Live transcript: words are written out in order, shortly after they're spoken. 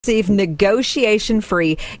Receive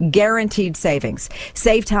negotiation-free, guaranteed savings.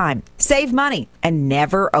 Save time, save money, and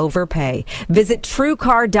never overpay. Visit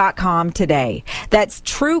TrueCar.com today. That's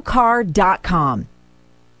TrueCar.com.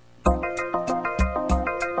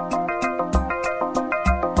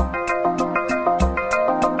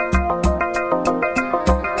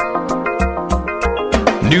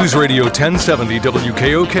 Newsradio 1070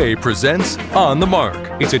 WKOK presents On the Mark.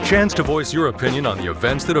 It's a chance to voice your opinion on the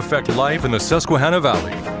events that affect life in the Susquehanna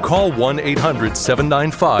Valley. Call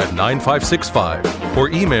 1-800-795-9565 or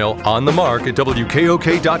email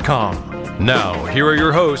onthemark@wkok.com. Now, here are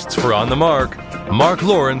your hosts for On the Mark, Mark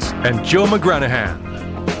Lawrence and Joe McGranaghan.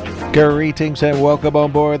 Greetings and welcome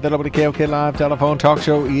on board the WKOK Live Telephone Talk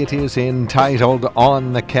Show. It is entitled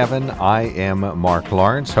On the Kevin. I am Mark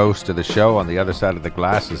Lawrence, host of the show. On the other side of the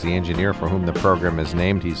glass is the engineer for whom the program is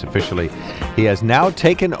named. He has now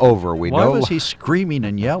taken over. Why was he screaming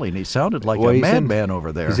and yelling? He sounded like a madman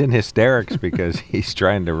over there. He's in hysterics because he's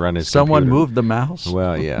trying to run his Someone computer. moved the mouse?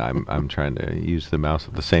 Well, yeah, I'm trying to use the mouse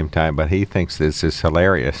at the same time, but he thinks this is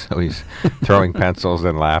hilarious. So he's throwing pencils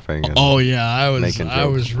and laughing. And oh, yeah, I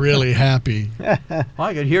was really happy. Well,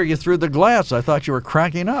 I could hear you through the glass. I thought you were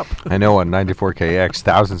cracking up. I know on 94KX,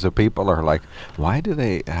 thousands of people are like, why do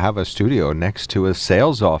they have a studio next to a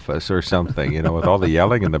sales office or something, with all the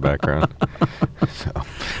yelling in the background?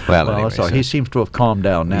 Anyway, he seems to have calmed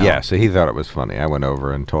down now. Yeah, so he thought it was funny. I went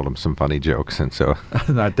over and told him some funny jokes, and so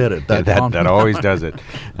that did it. That always does it.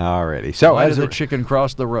 Alrighty. So why did the chicken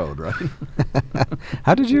cross the road, right?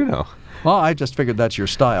 How did you know? Well, I just figured that's your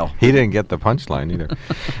style. He didn't get the punchline either.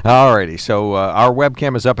 Alrighty, so our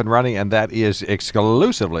webcam is up and running, and that is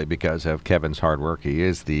exclusively because of Kevin's hard work. He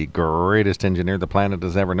is the greatest engineer the planet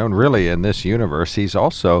has ever known. Really, in this universe, he's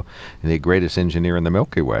also the greatest engineer in the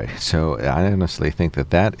Milky Way. So I honestly think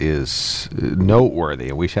that is noteworthy,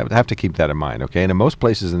 and we have to keep that in mind, okay? And in most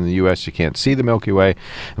places in the U.S., you can't see the Milky Way,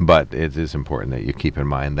 but it is important that you keep in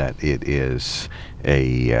mind that it is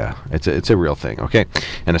it's a real thing, okay?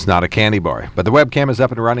 And it's not a candy bar. But the webcam is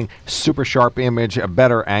up and running. Super sharp image, a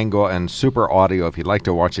better angle, and super audio. If you'd like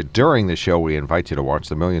to watch it during the show, we invite you to watch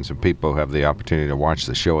the millions of people who have the opportunity to watch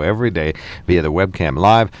the show every day via the webcam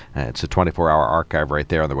live. It's a 24-hour archive right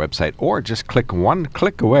there on the website, or just click one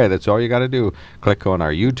click away. That's all you got to do. Click on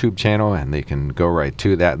our YouTube channel, and they can go right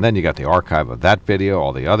to that. And then you got the archive of that video,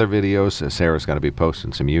 all the other videos. Sarah's going to be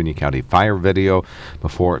posting some Union County Fire video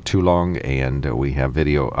before too long, and we have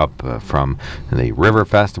video up from the River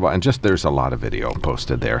Festival, and just there's a lot of video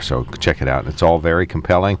posted there, so check it out. It's all very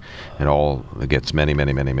compelling. It all gets many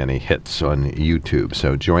hits on YouTube,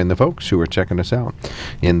 so join the folks who are checking us out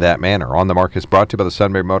in that manner. On the Mark is brought to you by the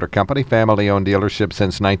Sunbury Motor Company, family-owned dealership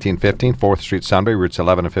since 1915, 4th Street, Sunbury, routes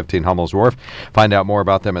 11 and 15, Hummel's Wharf. Find out more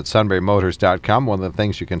about them at sunburymotors.com. One of the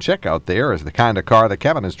things you can check out there is the kind of car that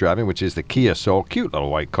Kevin is driving, which is the Kia Soul. Cute little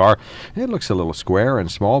white car. It looks a little square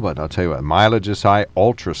and small, but I'll tell you what, mileage is high,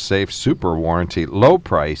 ultra safe, super warranty, low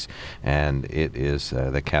price, and it is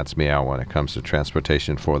the cat's meow when it comes to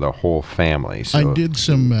transportation for the whole family. So I did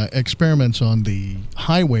some experiments on the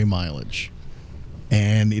highway mileage,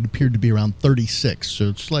 and it appeared to be around 36. So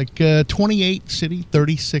it's like 28 city,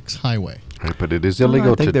 36 highway. But it is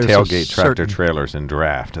illegal to tailgate tractor trailers and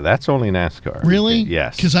draft. That's only NASCAR. Really?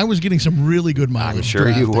 Yes. Because I was getting some really good mileage. I'm sure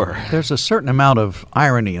you were. There's a certain amount of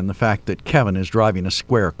irony in the fact that Kevin is driving a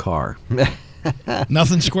square car.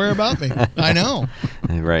 Nothing square about me. I know.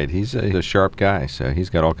 Right. He's a sharp guy, so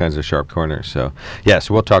he's got all kinds of sharp corners. So,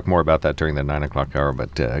 yes, we'll talk more about that during the 9 o'clock hour,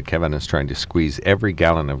 but Kevin is trying to squeeze every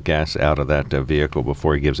gallon of gas out of that vehicle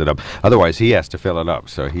before he gives it up. Otherwise, he has to fill it up,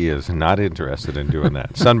 so he is not interested in doing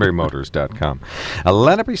that. sunburymotors.com.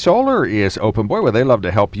 Lenape Solar is open. Boy, would they love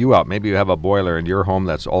to help you out. Maybe you have a boiler in your home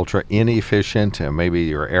that's ultra inefficient. Maybe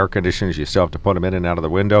your air conditioners, you still have to put them in and out of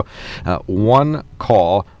the window. One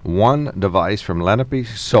call, one device from Lenape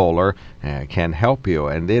Solar can help you,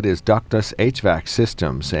 and it is ductless HVAC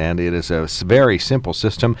systems, and it is a very simple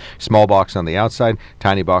system. Small box on the outside,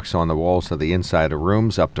 tiny box on the walls of the inside of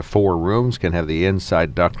rooms. Up to 4 rooms can have the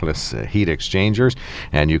inside ductless heat exchangers,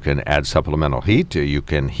 and you can add supplemental heat. You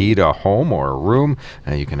can heat a home or a room,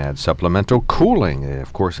 and you can add supplemental cooling.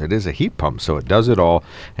 Of course, it is a heat pump, so it does it all,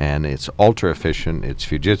 and it's ultra efficient. It's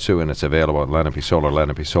Fujitsu, and it's available at Lenape Solar,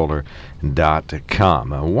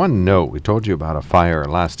 lenapesolar.com. One note, we told you about a fire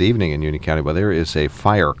last evening in Union County. Well, there is a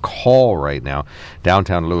fire call right now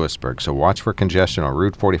downtown Lewisburg. So watch for congestion on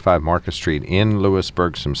Route 45 Market Street in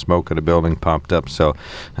Lewisburg. Some smoke at a building popped up, so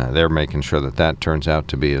they're making sure that turns out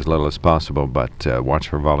to be as little as possible. But watch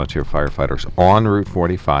for volunteer firefighters on Route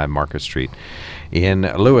 45 Market Street in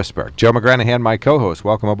Lewisburg. Joe McGranaghan, my co-host.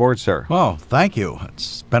 Welcome aboard, sir. Oh, thank you.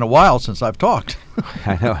 It's been a while since I've talked.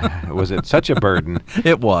 I know. Was it such a burden?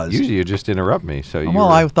 It was. Usually you just interrupt me. So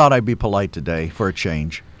I thought I'd be polite today for a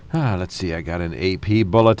change. Let's see. I got an AP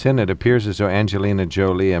bulletin. It appears as though Angelina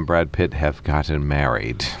Jolie and Brad Pitt have gotten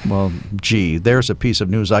married. Well, gee, there's a piece of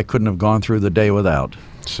news I couldn't have gone through the day without.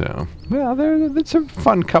 So, well, it's a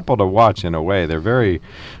fun couple to watch in a way. They're very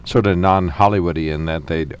sort of non-Hollywoody in that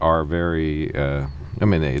they are very,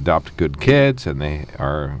 they adopt good kids, and they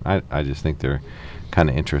are, I just think they're kind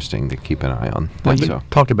of interesting to keep an eye on. Well, you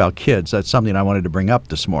talked about kids. That's something I wanted to bring up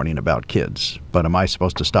this morning about kids. But am I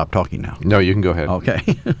supposed to stop talking now? No, you can go ahead. Okay.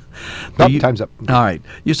 Time's up. All right.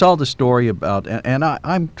 You saw the story about, and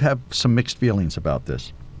I have some mixed feelings about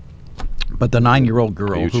this. But the 9-year-old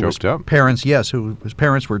girl whose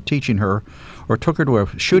parents were teaching her or took her to a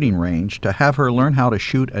shooting range to have her learn how to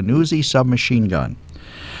shoot a Uzi submachine gun.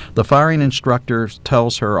 The firing instructor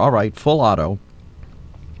tells her, all right, full auto.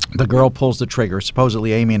 The girl pulls the trigger,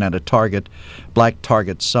 supposedly aiming at a black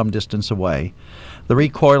target some distance away. The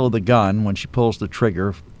recoil of the gun, when she pulls the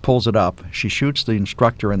trigger, pulls it up. She shoots the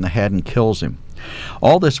instructor in the head and kills him.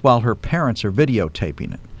 All this while her parents are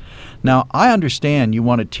videotaping it. Now, I understand you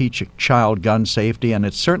want to teach a child gun safety, and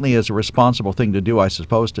it certainly is a responsible thing to do, I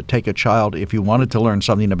suppose, to take a child, if you wanted to learn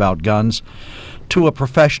something about guns, to a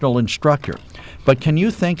professional instructor. But can you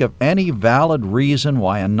think of any valid reason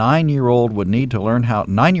why a 9-year-old girl would need to learn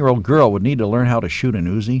how to shoot an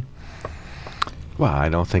Uzi? Well, I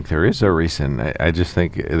don't think there is a reason. I just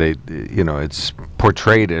think it's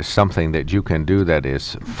portrayed as something that you can do that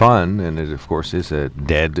is fun, and it, of course, is a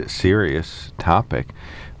dead serious topic.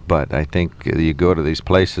 But I think you go to these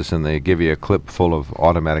places and they give you a clip full of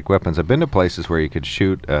automatic weapons. I've been to places where you could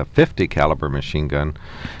shoot a 50 caliber machine gun,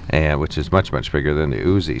 which is much, much bigger than the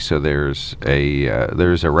Uzi. So there's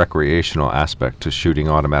a recreational aspect to shooting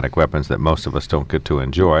automatic weapons that most of us don't get to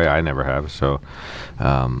enjoy. I never have. So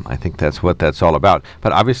I think that's what that's all about.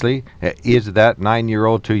 But obviously, is that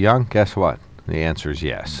 9-year-old too young? Guess what? The answer is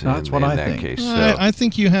yes. That's what I think. Case, so. I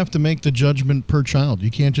think you have to make the judgment per child.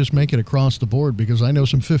 You can't just make it across the board, because I know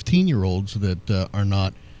some 15-year-olds that are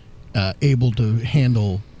not able to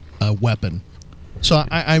handle a weapon. So,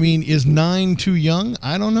 I mean, is 9 too young?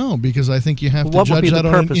 I don't know, because I think you have to judge that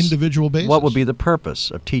on an individual basis. What would be the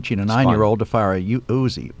purpose of teaching a 9-year-old to fire a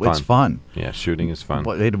Uzi? It's fun. Yeah, shooting is fun.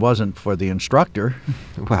 Well, it wasn't for the instructor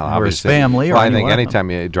or his family. Well, I think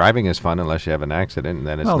anytime driving is fun unless you have an accident, and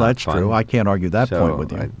then it's not fun. Well, that's true. I can't argue that point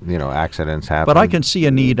with you. Accidents happen. But I can see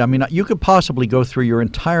a need. I mean, you could possibly go through your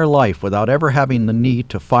entire life without ever having the need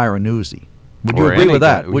to fire an Uzi. Would you agree with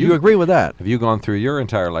that? Would you agree with that? Have you gone through your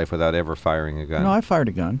entire life without ever firing a gun? No, I fired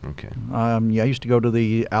a gun. Okay. I used to go to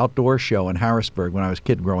the outdoor show in Harrisburg when I was a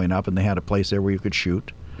kid growing up, and they had a place there where you could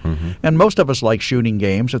shoot. Mm-hmm. And most of us like shooting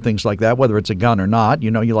games or things like that, whether it's a gun or not.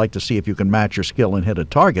 You like to see if you can match your skill and hit a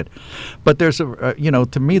target. But there's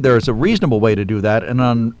to me, there's a reasonable way to do that and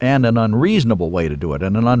an unreasonable way to do it.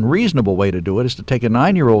 And an unreasonable way to do it is to take a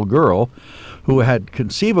 9-year-old girl who had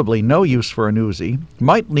conceivably no use for an Uzi,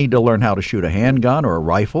 might need to learn how to shoot a handgun or a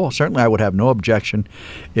rifle. Certainly I would have no objection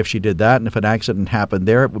if she did that, and if an accident happened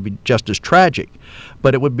there, it would be just as tragic.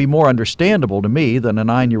 But it would be more understandable to me than a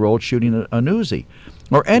 9-year-old shooting an Uzi.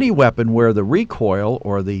 Or any weapon where the recoil,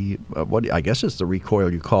 or the I guess it's the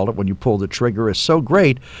recoil you call it, when you pull the trigger, is so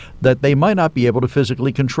great that they might not be able to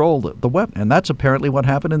physically control the weapon. And that's apparently what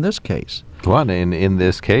happened in this case. Well, in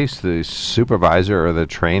this case, the supervisor or the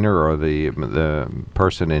trainer or the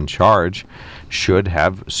person in charge should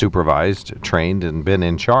have supervised, trained, and been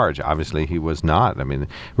in charge. Obviously, he was not. I mean,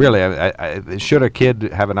 really, should a kid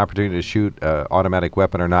have an opportunity to shoot an automatic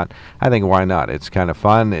weapon or not? I think why not? It's kind of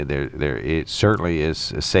fun. It certainly is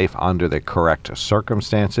safe under the correct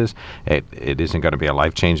circumstances. It isn't going to be a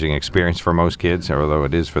life-changing experience for most kids, although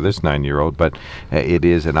it is for this 9-year-old, but it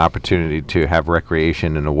is an opportunity to have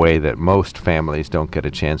recreation in a way that most families don't get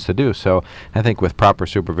a chance to do. So I think with proper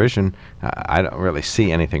supervision, I don't really see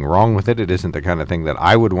anything wrong with it. It isn't the kind of thing that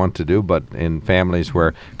I would want to do, but in families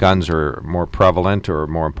where guns are more prevalent or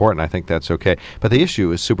more important, I think that's okay. But the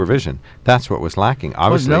issue is supervision. That's what was lacking.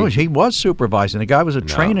 Obviously, no, he was supervising. The guy was a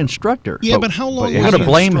trained instructor. Yeah, but how long was you he to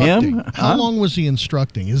blame him? How long was he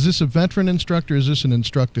instructing? Is this a veteran instructor? Is this an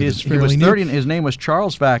instructor that's he was fairly 30, his name was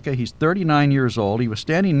Charles Vaca. He's 39 years old. He was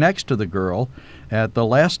standing next to the girl at the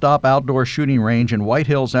Last Stop outdoor shooting range in White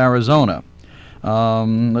Hills, Arizona.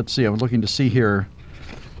 Let's see. I'm looking to see here.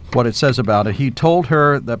 what it says about it. He told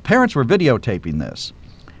her that parents were videotaping this.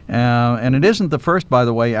 And it isn't the first, by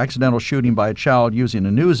the way, accidental shooting by a child using a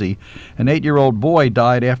Uzi. An 8-year-old boy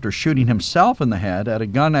died after shooting himself in the head at a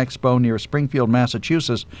gun expo near Springfield,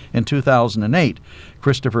 Massachusetts in 2008.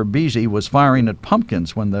 Christopher Beasy was firing at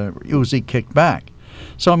pumpkins when the Uzi kicked back.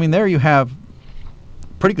 So, I mean, there you have a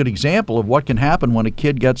pretty good example of what can happen when a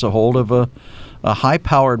kid gets a hold of a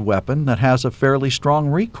high-powered weapon that has a fairly strong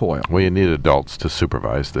recoil. Well, you need adults to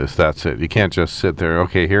supervise this. That's it. You can't just sit there,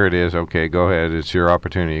 okay, here it is, okay, go ahead, it's your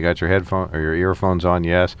opportunity. You got your headphone or your earphones on,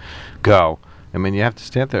 yes, go. I mean, you have to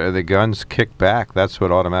stand there. The guns kick back. That's what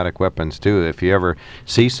automatic weapons do. If you ever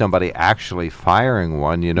see somebody actually firing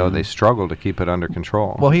one, you know they struggle to keep it under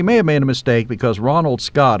control. Well, he may have made a mistake because Ronald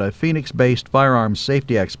Scott, a Phoenix-based firearms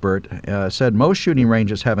safety expert, said most shooting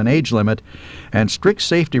ranges have an age limit and strict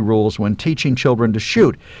safety rules when teaching children to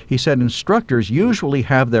shoot. He said instructors usually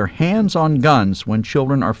have their hands on guns when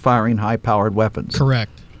children are firing high-powered weapons.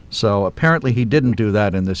 Correct. So apparently he didn't do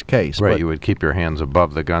that in this case. Right, you would keep your hands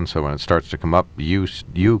above the gun so when it starts to come up, you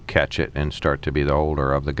catch it and start to be the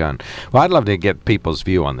holder of the gun. Well, I'd love to get people's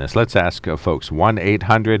view on this. Let's ask folks.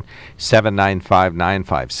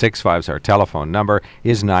 1-800-795-9565 is our telephone number.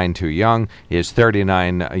 Is 9 too young? Is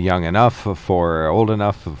 39 young enough old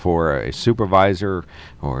enough for a supervisor?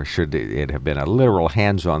 Or should it have been a literal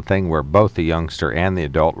hands-on thing where both the youngster and the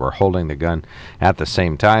adult were holding the gun at the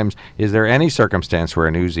same time? Is there any circumstance where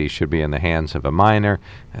an Uzi should be in the hands of a minor?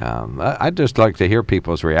 I'd just like to hear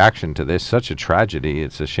people's reaction to this. Such a tragedy.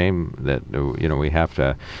 It's a shame that we have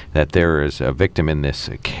to that there is a victim in this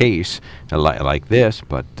case like this,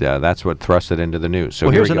 but that's what thrust it into the news.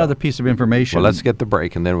 So here's another piece of information. Well, let's get the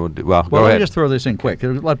break, and then we'll go ahead. Let me just throw this in quick.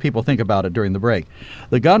 Let people think about it during the break.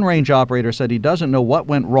 The gun range operator said he doesn't know what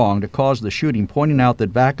went wrong to cause the shooting, pointing out that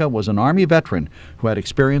Vaca was an Army veteran who had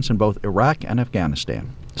experience in both Iraq and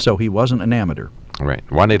Afghanistan. So he wasn't an amateur. Right.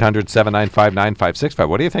 1-800-795-9565.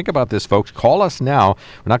 What do you think about this, folks? Call us now.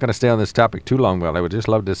 We're not going to stay on this topic too long. Well, I would just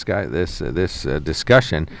love this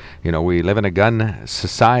discussion. You know, we live in a gun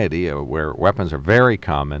society where weapons are very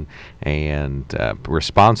common and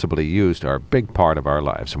responsibly used are a big part of our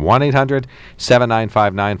lives.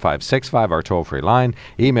 1-800-795-9565, our toll-free line.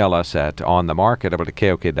 Email us at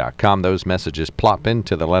onthemark@WKOK.com. Those messages plop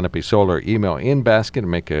into the Lenape Solar email in basket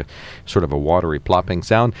and make a sort of a watery plopping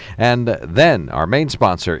sound. And then our main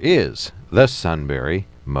sponsor is the Sunbury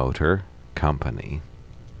Motor Company.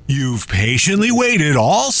 You've patiently waited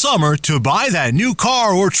all summer to buy that new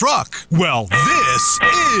car or truck. Well, this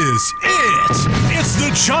is it. It's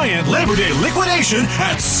the giant Labor Day liquidation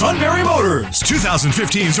at Sunbury Motors.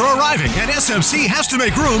 2015s are arriving, and SMC has to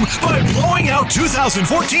make room by blowing out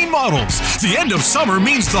 2014 models. The end of summer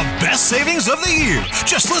means the best savings of the year.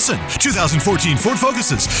 Just listen. 2014 Ford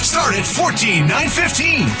Focuses start at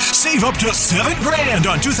 $14,915. Save up to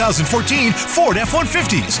 $7,000 on 2014 Ford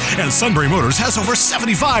F-150s. And Sunbury Motors has over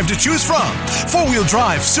 75 to choose from. 4-wheel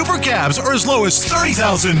drive super cabs are as low as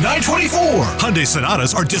 $30,924. Hyundai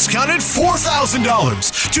Sonatas are discounted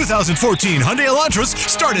 $4,000. 2014 Hyundai Elantras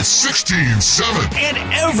start at $16,700. And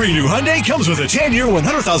every new Hyundai comes with a 10-year,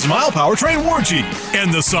 100,000-mile powertrain warranty.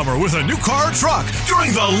 End the summer with a new car or truck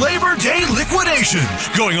during the Labor Day liquidation.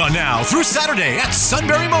 Going on now through Saturday at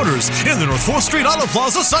Sunbury Motors in the North 4th Street Auto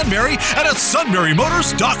Plaza, Sunbury, and at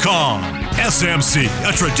sunburymotors.com. SMC,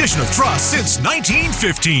 a tradition of trust since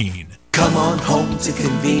 1915. Come on home to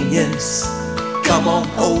convenience. Come on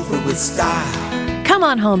over with style. Come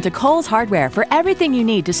on home to Kohl's Hardware for everything you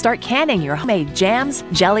need to start canning your homemade jams,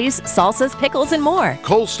 jellies, salsas, pickles, and more.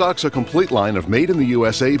 Kohl's stocks a complete line of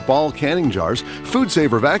made-in-the-USA ball canning jars, food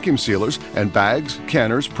saver vacuum sealers, and bags,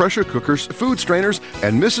 canners, pressure cookers, food strainers,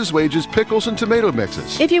 and Mrs. Wage's pickles and tomato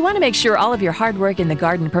mixes. If you want to make sure all of your hard work in the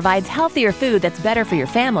garden provides healthier food that's better for your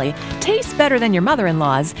family, tastes better than your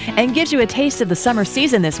mother-in-law's, and gives you a taste of the summer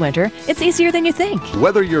season this winter, it's easier than you think.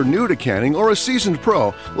 Whether you're new to canning or a seasoned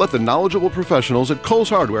pro, let the knowledgeable professionals at Kohl's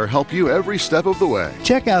Hardware help you every step of the way.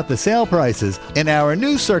 Check out the sale prices in our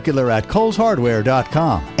new circular at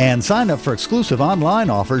Kohl'sHardware.com and sign up for exclusive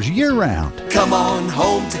online offers year-round. Come on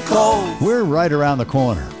home to Kohl's. We're right around the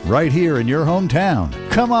corner, right here in your hometown.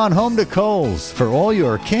 Come on home to Kohl's for all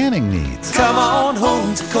your canning needs. Come on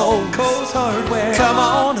home to Kohl's. Kohl's Hardware. Come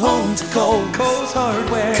on home to Kohl's. Kohl's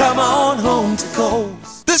Hardware. Come on home to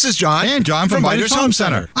Kohl's. This is John. And John from Biters Home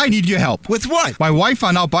Center. I need your help. With what? My wife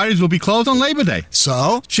found out Biters will be closed on Labor Day.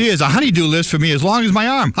 So? She has a honey-do list for me as long as my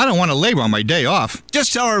arm. I don't want to labor on my day off.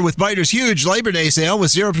 Just tell her with Biters' huge Labor Day sale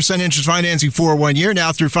with 0% interest financing for 1 year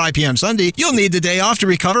now through 5 p.m. Sunday, you'll need the day off to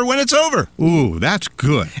recover when it's over. Ooh, that's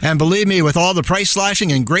good. And believe me, with all the price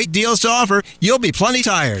slashing and great deals to offer, you'll be plenty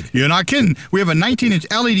tired. You're not kidding. We have a 19-inch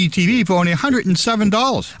LED TV for only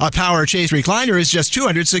 $107. A Power Chase recliner is just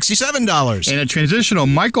 $267. And a transitional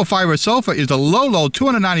microfiber sofa is a low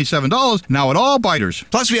 $297 now at all Biters.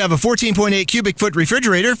 Plus, we have a 14.8 cubic foot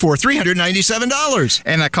refrigerator for $397.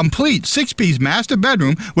 And a complete 6-piece master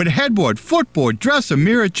bedroom with headboard, footboard, dresser,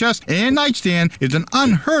 mirror, chest, and nightstand is an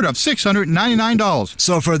unheard of $699.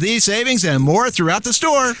 So for these savings and more throughout the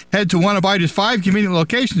store, head to one of Biters' 5 convenient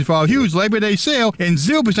locations for our huge Labor Day sale and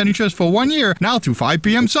 0% interest for 1 year now through 5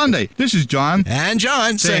 p.m. Sunday. This is John. And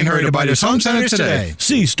John saying hurry to Biters Home Center today.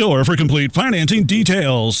 See store for complete financing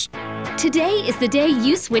details. Today is the day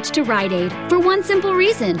you switch to Rite Aid for one simple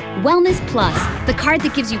reason. Wellness Plus, the card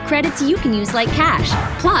that gives you credits you can use like cash.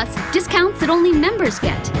 Plus, discounts that only members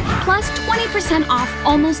get. Plus, 20% off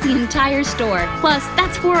almost the entire store. Plus,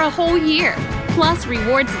 that's for a whole year. Plus,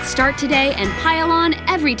 rewards that start today and pile on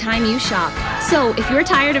every time you shop. So, if you're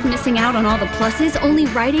tired of missing out on all the pluses only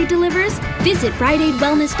Rite Aid delivers, visit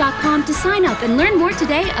RiteAidWellness.com to sign up and learn more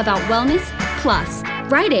today about Wellness Plus.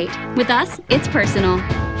 Rite Aid. With us, it's personal.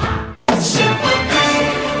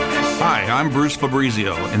 Hi, I'm Bruce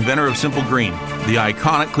Fabrizio, inventor of Simple Green, the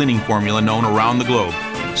iconic cleaning formula known around the globe.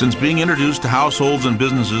 Since being introduced to households and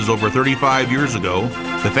businesses over 35 years ago,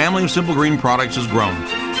 the family of Simple Green products has grown.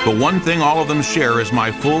 But one thing all of them share is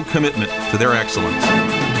my full commitment to their excellence.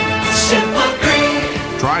 Simple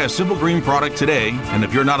Green. Try a Simple Green product today, and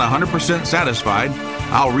if you're not 100% satisfied,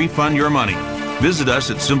 I'll refund your money. Visit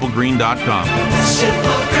us at simplegreen.com.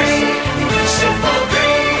 Simple Green. Simple Green.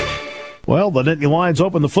 Well, the Nittany Lions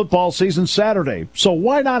open the football season Saturday, so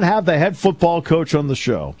why not have the head football coach on the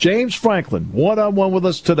show? James Franklin, one-on-one with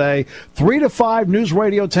us today, 3 to 5, News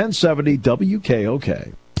Radio 1070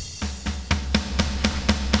 WKOK.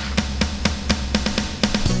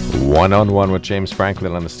 One-on-one with James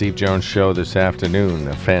Franklin on the Steve Jones Show this afternoon.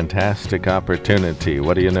 A fantastic opportunity.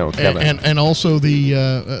 What do you know, Kevin? And also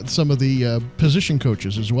the some of the position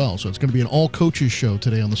coaches as well. So it's going to be an all-coaches show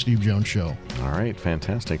today on the Steve Jones Show. All right,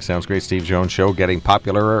 fantastic. Sounds great. Steve Jones Show getting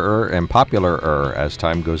popular and popular as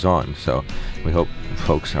time goes on. So we hope,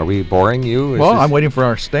 folks, are we boring you? Well, I'm waiting for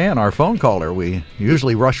our Stan, our phone caller. We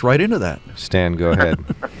usually rush right into that. Stan, go ahead.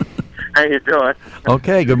 How you doing?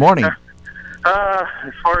 Okay, good morning.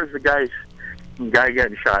 As far as the guy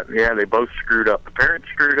getting shot, yeah, they both screwed up. The parents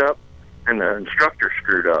screwed up, and the instructor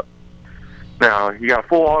screwed up. Now, you got a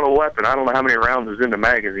full auto weapon. I don't know how many rounds was in the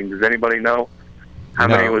magazine. Does anybody know how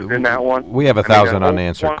many was in that one? We have 1,000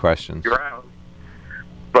 unanswered questions. Rounds.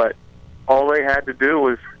 But all they had to do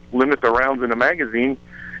was limit the rounds in the magazine.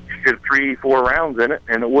 She had 3-4 rounds in it,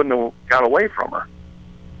 and it wouldn't have got away from her.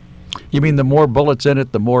 You mean the more bullets in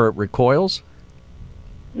it, the more it recoils?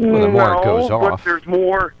 Well, the more it goes but off. there's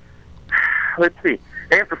more. Let's see.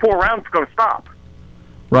 After 4 rounds, it's going to stop.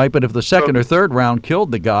 Right, but if the second or third round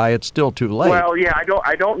killed the guy, it's still too late. Well, yeah,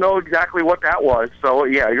 I don't know exactly what that was. So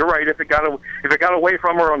yeah, you're right. If it got away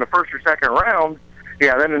from her on the first or second round,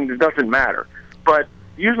 yeah, then it doesn't matter. But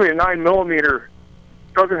usually a 9mm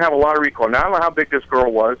doesn't have a lot of recoil. Now I don't know how big this girl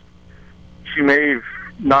was. She may have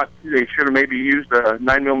not. They should have maybe used a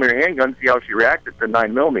 9mm handgun, see how she reacted to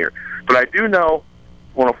 9mm. But I do know,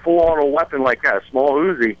 on a full auto weapon like that, a small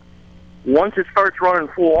Uzi, once it starts running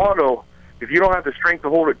full auto, if you don't have the strength to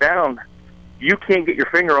hold it down, you can't get your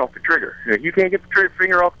finger off the trigger. If you can't get the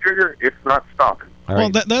finger off the trigger, it's not stopping. Well,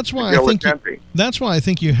 that's why I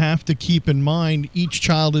think you have to keep in mind each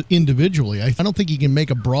child individually. I don't think you can make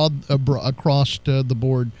a broad across the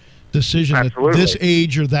board decision Absolutely. That this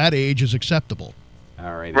age or that age is acceptable.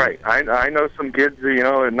 All right. Right. I know some kids,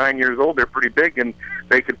 at 9 years old, they're pretty big, and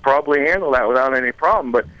they could probably handle that without any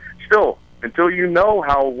problem. But still, until you know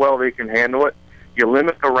how well they can handle it, you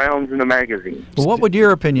limit the rounds in the magazine. Well, what would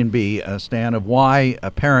your opinion be, Stan, of why a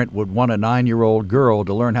parent would want a 9-year-old girl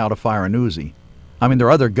to learn how to fire an Uzi? I mean, there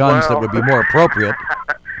are other guns that would be more appropriate.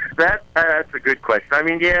 That's a good question. I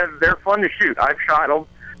mean, yeah, they're fun to shoot. I've shot them.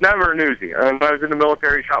 Never an Uzi. When I was in the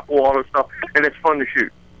military, shot full auto stuff, and it's fun to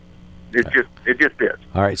shoot. It just is.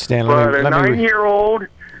 All right, Stan. But a 9-year-old,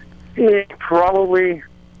 probably a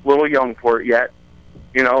little young for it yet.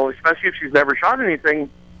 Especially if she's never shot anything.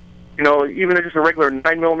 Even just a regular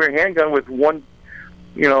 9mm handgun with one,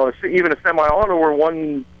 even a semi-auto where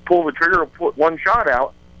one pull the trigger, put one shot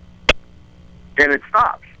out, and it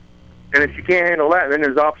stops. And if she can't handle that, then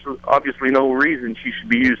there's obviously no reason she should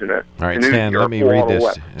be using it. All right, Stan, let me read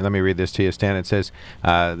this. Let me read this to you, Stan. It says,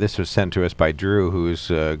 this was sent to us by Drew,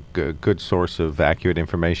 who's a good source of accurate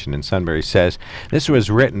information in Sunbury. Says, this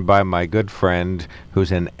was written by my good friend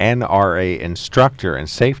who's an NRA instructor and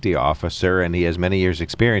safety officer, and he has many years'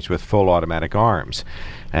 experience with full automatic arms.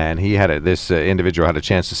 And he had this individual had a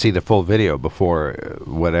chance to see the full video before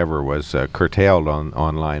whatever was curtailed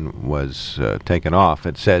online was taken off.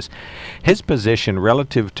 It says, his position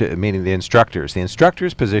relative to, meaning the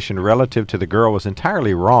instructor's position relative to the girl was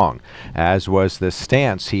entirely wrong, as was the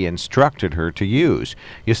stance he instructed her to use.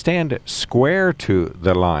 You stand square to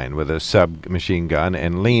the line with a submachine gun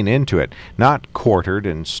and lean into it, not quartered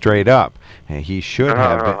and straight up. He should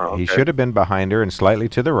have been behind her and slightly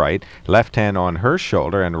to the right, left hand on her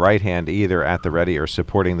shoulder and right hand either at the ready or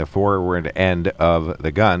supporting the forward end of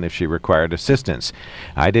the gun if she required assistance.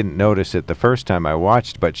 I didn't notice it the first time I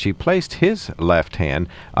watched, but she placed his left hand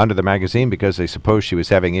under the magazine because they supposed she was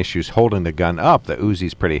having issues holding the gun up. The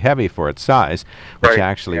Uzi's pretty heavy for its size, which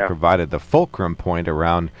actually provided the fulcrum point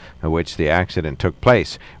around which the accident took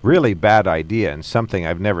place. Really bad idea and something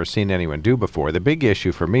I've never seen anyone do before. The big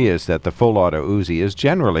issue for me is that the full auto Uzi is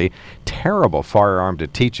generally terrible firearm to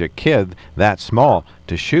teach a kid that small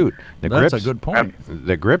to shoot. That's a good point.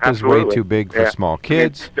 The grip is way too big for small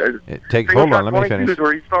kids. Hold on, let me finish.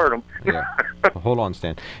 Where you start them. Hold on,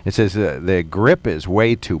 Stan. It says the grip is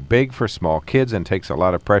way too big for small kids and takes a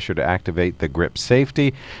lot of pressure to activate the grip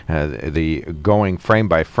safety. The going frame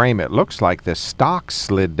by frame, it looks like the stock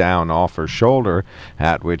slid down off her shoulder,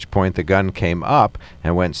 at which point the gun came up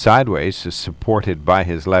and went sideways, supported by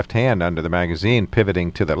his left hand under the magazine,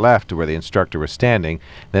 pivoting to the left where the instructor was standing.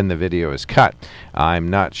 Then the video is cut. I'm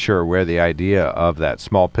not sure where the idea of that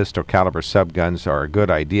small pistol caliber subguns are a good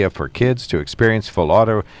idea for kids to experience. Full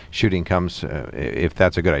auto shooting comes, if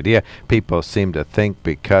that's a good idea. People seem to think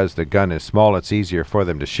because the gun is small it's easier for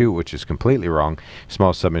them to shoot, which is completely wrong.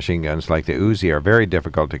 Small submachine guns like the Uzi are very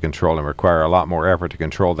difficult to control and require a lot more effort to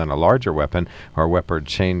control than a larger weapon or weapon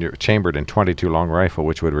chambered in .22 long rifle,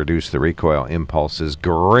 which would reduce the recoil impulses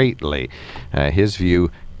greatly. His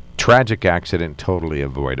view, tragic accident, totally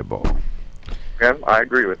avoidable. Yeah, I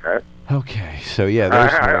agree with that. Okay, so yeah,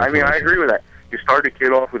 I agree with that. You start a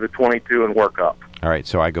kid off with a .22 and work up. All right,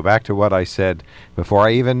 so I go back to what I said before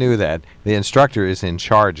I even knew that. The instructor is in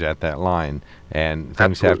charge at that line, and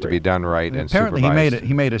things have to be done right and apparently supervised.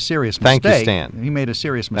 he made a serious mistake. Thank you, Stan. He made a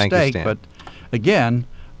serious Thank you, mistake, Stan. but again,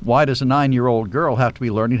 why does a 9-year-old girl have to be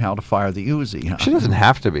learning how to fire the Uzi? She doesn't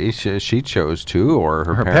have to be. She chose to, or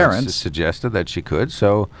her parents suggested that she could.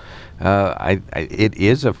 So it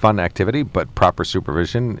is a fun activity, but proper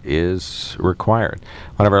supervision is required.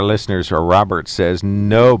 One of our listeners, Robert, says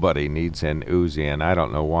nobody needs an Uzi, and I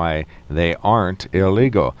don't know why they aren't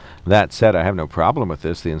illegal. That said, I have no problem with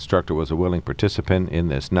this. The instructor was a willing participant in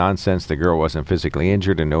this nonsense. The girl wasn't physically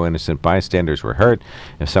injured, and no innocent bystanders were hurt.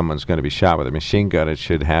 If someone's going to be shot with a machine gun, it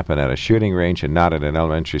should happen at a shooting range and not at an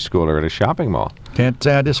elementary school or at a shopping mall. Can't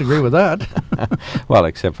say I disagree with that. Well,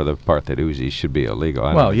 except for the part that Uzi should be illegal.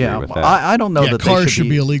 I don't agree with that. I don't know that cars they should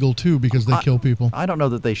be illegal too because they kill people. I don't know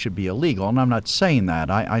that they should be illegal, and I'm not saying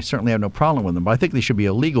that. I certainly have no problem with them, but I think they should be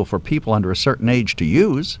illegal for people under a certain age to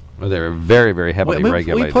use. Well, they're very, very heavily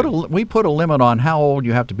regulated. We put a limit on how old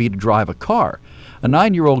you have to be to drive a car. A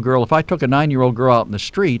 9-year-old girl, if I took a 9-year-old girl out in the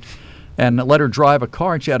street and let her drive a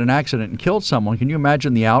car and she had an accident and killed someone, can you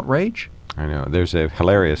imagine the outrage? I know. There's a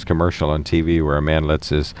hilarious commercial on TV where a man lets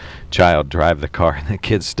his child drive the car and the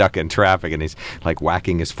kid's stuck in traffic and he's like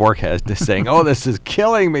whacking his forehead saying, "Oh, this is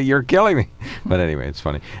killing me. You're killing me." But anyway, it's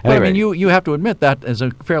funny. Anyway, but I mean, you have to admit that is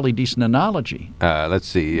a fairly decent analogy. Let's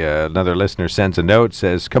see. Another listener sends a note,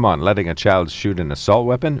 says, "Come on, letting a child shoot an assault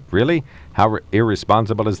weapon? Really? How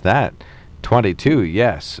irresponsible is that? 22,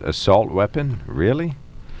 yes. Assault weapon? Really?"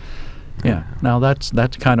 Yeah. Now that's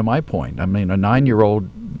kind of my point. I mean, a 9-year-old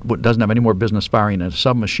doesn't have any more business firing a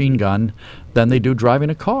submachine gun than they do driving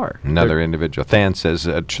a car. Another individual, Than, says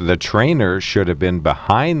the trainer should have been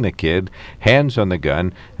behind the kid, hands on the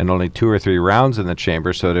gun, and only 2 or 3 rounds in the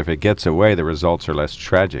chamber so that if it gets away, the results are less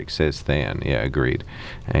tragic, says Than. Yeah, agreed.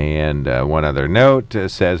 And one other note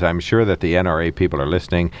says, I'm sure that the NRA people are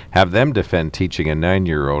listening. Have them defend teaching a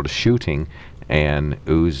 9-year-old shooting an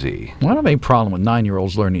Uzi. Well, I don't have any problem with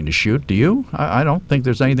 9-year-olds learning to shoot. Do you? I don't think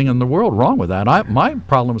there's anything in the world wrong with that. My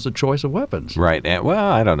problem is the choice of weapons. Right. And,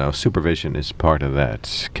 well, I don't know. Supervision is part of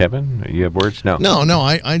that. Kevin, you have words? No. No.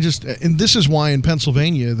 I just, and this is why in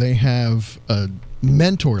Pennsylvania they have a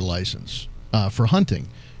mentor license for hunting.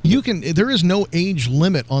 There is no age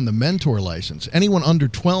limit on the mentor license. Anyone under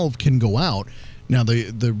 12 can go out. Now,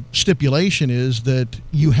 the stipulation is that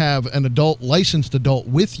you have an licensed adult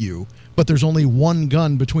with you, but there's only one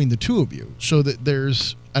gun between the two of you, so that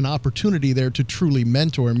there's an opportunity there to truly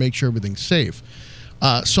mentor and make sure everything's safe.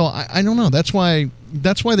 So I don't know. That's why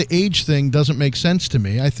the age thing doesn't make sense to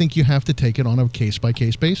me. I think you have to take it on a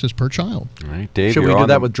case-by-case basis per child. All right, Dave. Should we do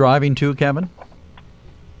that with driving too, Kevin?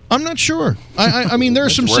 I'm not sure. I mean, there are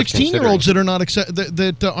some 16-year-olds that are not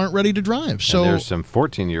that aren't ready to drive. So and there's some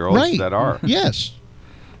 14-year-olds that are. Yes.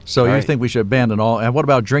 So you think we should abandon all? And what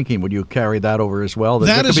about drinking? Would you carry that over as well?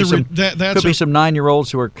 There could be some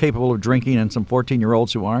 9-year-olds who are capable of drinking and some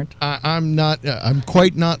 14-year-olds who aren't. I'm not. I'm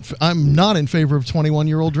quite not. I'm not in favor of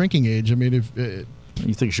 21-year-old drinking age. I mean, if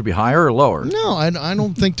you think it should be higher or lower? No, I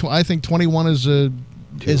don't think. I think 21 is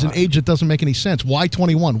an age that doesn't make any sense. Why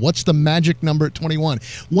 21? What's the magic number at 21?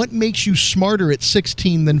 What makes you smarter at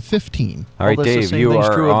 16 than 15? All right, Dave, you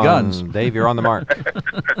are on guns. Dave, you're on the mark.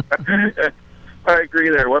 I agree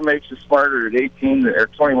there. What makes you smarter at 18 or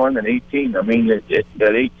 21 than 18? I mean, at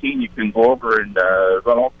 18 you can go over and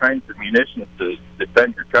run all kinds of munitions to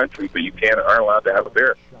defend your country, but you aren't allowed to have a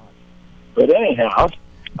beer. But anyhow,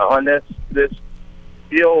 on this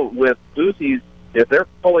deal with Uzis, if they're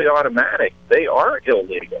fully automatic, they are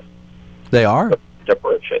illegal. They are to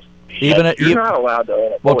purchase. You're not allowed to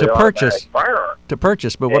own a fully automatic firearm. To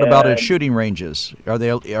purchase, but what about at shooting ranges? Are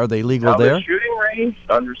they legal there? The shooting range,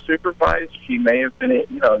 under supervised, she may have been,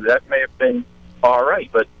 that may have been all right.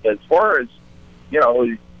 But as far as,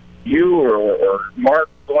 you or Mark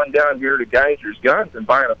going down here to Geyser's Guns and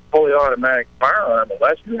buying a fully automatic firearm,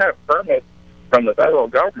 unless you have permits from the federal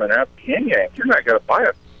government at the Yank, you're not going to buy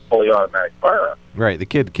a fully automatic firearm. Right, the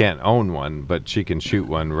kid can't own one, but she can shoot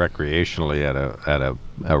one recreationally at a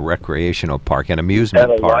recreational park, an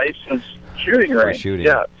amusement park. At a licensed shooting range,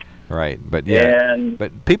 yeah. Right, but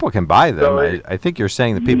but people can buy them. So I think you're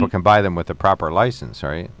saying that people can buy them with a proper license,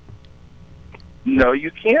 right? No,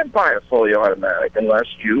 you can't buy a fully automatic unless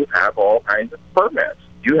you have all kinds of permits.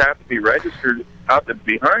 You have to be registered out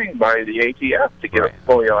behind by the ATF to get a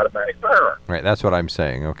fully automatic firearm. Right, that's what I'm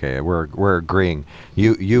saying. Okay, we're agreeing.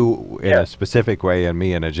 You in a specific way and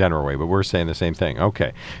me in a general way, but we're saying the same thing.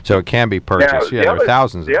 Okay, so it can be purchased. Now, there are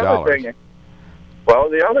thousands of dollars.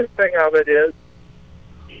 The other thing of it is,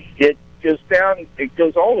 it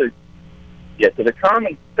goes all to get to the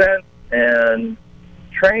common sense and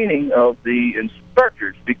training of the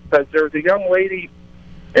instructors, because there was a young lady,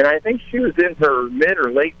 and I think she was in her mid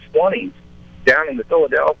or late 20s, down in the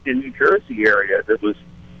Philadelphia, New Jersey area, that was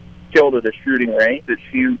killed at a shooting range. That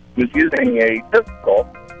she was using a pistol,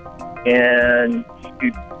 and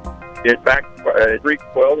it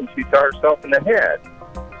recoiled, and she shot herself in the head.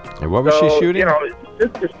 And what was she shooting?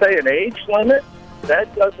 Just to say an age limit,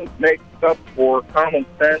 that doesn't make up for common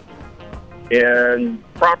sense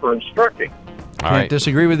and proper instructing. Can't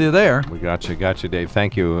disagree with you there. We got you, Dave.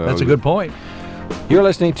 Thank you. That's a good point. You're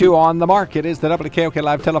listening to On the Mark. It is the WKOK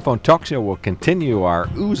Live Telephone Talk Show. We'll continue our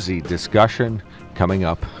Uzi discussion coming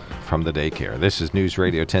up from the daycare. This is News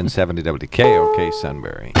Radio 1070 WKOK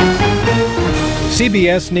Sunbury.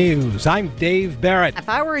 CBS News. I'm Dave Barrett. If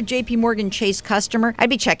I were a J.P. Morgan Chase customer, I'd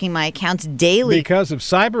be checking my accounts daily. Because of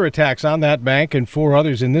cyber attacks on that bank and 4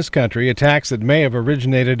 others in this country, attacks that may have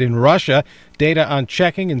originated in Russia, data on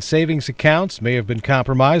checking and savings accounts may have been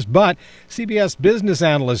compromised, but CBS business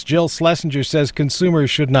analyst Jill Schlesinger says consumers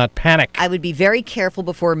should not panic. I would be very careful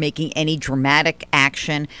before making any dramatic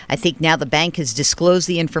action. I think now the bank has disclosed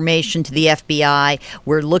the information to the FBI.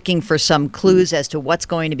 We're looking for some clues as to what's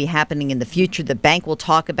going to be happening in the future. The bank will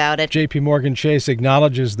talk about it. J.P. Morgan Chase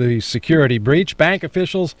acknowledges the security breach. Bank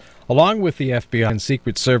officials, along with the FBI and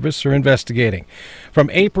Secret Service, are investigating. From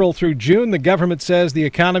April through June, the government says the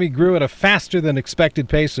economy grew at a faster than expected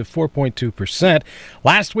pace of 4.2%.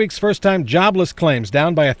 Last week's first-time jobless claims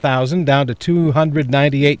down by 1,000, down to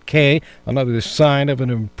 298K, another sign of an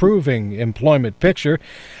improving employment picture.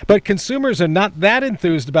 But consumers are not that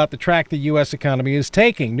enthused about the track the U.S. economy is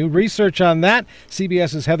taking. New research on that,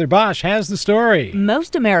 CBS's Heather Bosch has the story.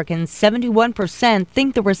 Most Americans, 71%,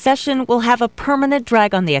 think the recession will have a permanent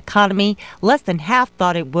drag on the economy. Less than half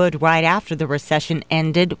thought it would right after the recession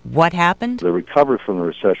ended. What happened? The recovery from the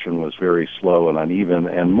recession was very slow and uneven,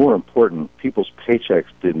 and more important, people's paychecks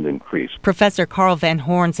didn't increase. Professor Carl Van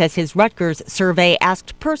Horn says his Rutgers survey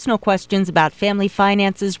asked personal questions about family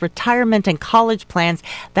finances, retirement, and college plans.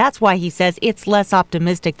 That's why he says it's less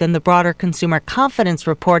optimistic than the broader consumer confidence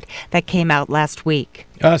report that came out last week.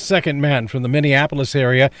 A second man from the Minneapolis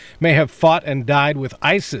area may have fought and died with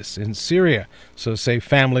ISIS in Syria, so say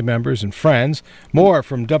family members and friends. More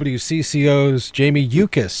from WCCO's Jamie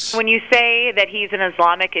Yukis. When you say that he's an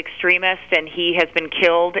Islamic extremist and he has been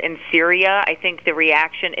killed in Syria, I think the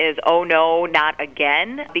reaction is, oh no, not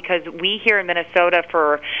again, because we here in Minnesota,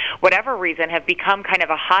 for whatever reason, have become kind of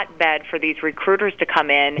a hotbed for these recruiters to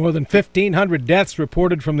come in. More than 1,500 deaths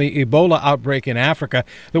reported from the Ebola outbreak in Africa.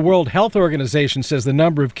 The World Health Organization says the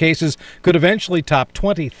number of cases could eventually top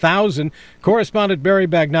 20,000. Correspondent Barry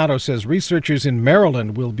Bagnato says researchers in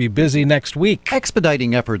Maryland will be busy next week.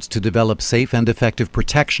 Expediting efforts to develop safe and effective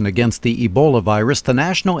protection against the Ebola virus, the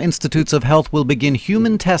National Institutes of Health will begin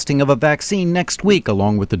human testing of a vaccine next week,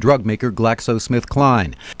 along with the drug maker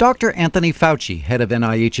GlaxoSmithKline. Dr. Anthony Fauci, head of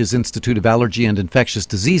NIH's Institute of Allergy and Infectious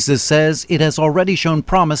Diseases, says it has already shown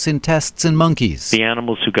promise in tests in monkeys. The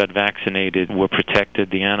animals who got vaccinated were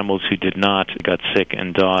protected. The animals who did not got sick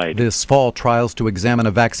and died. This fall, trials to examine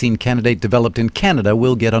a vaccine candidate developed in Canada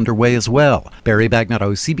will get underway as well. Barry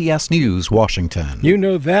Bagnato, CBS News, Washington. You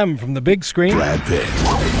know them from the big screen. Brad Pitt,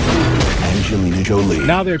 Angelina Jolie.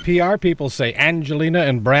 Now their PR people say Angelina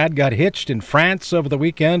and Brad got hitched in France over the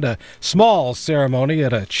weekend, a small ceremony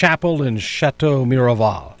at a chapel in Chateau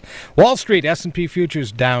Miraval. Wall Street, S&P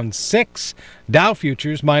futures down 6, Dow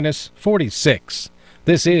futures minus 46.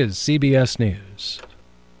 This is CBS News.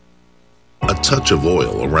 A touch of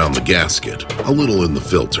oil around the gasket, a little in the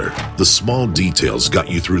filter. The small details got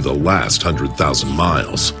you through the last 100,000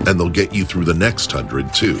 miles, and they'll get you through the next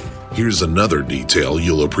 100 too. Here's another detail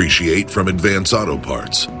you'll appreciate from Advance Auto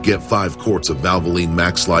Parts. Get 5 quarts of Valvoline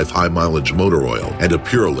Max Life High Mileage Motor Oil and a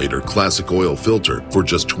Purolator Classic Oil Filter for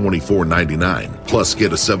just $24.99. Plus,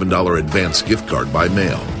 get a $7 advance gift card by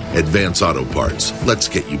mail. Advance Auto Parts. Let's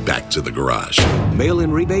get you back to the garage.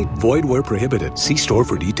 Mail-in rebate, void where prohibited. See store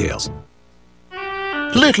for details.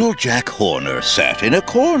 Little Jack Horner sat in a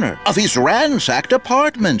corner of his ransacked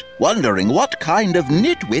apartment, wondering what kind of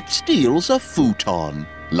nitwit steals a futon.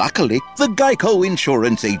 Luckily, the Geico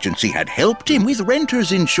Insurance Agency had helped him with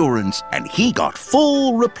renter's insurance, and he got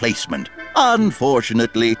full replacement.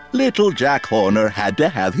 Unfortunately, little Jack Horner had to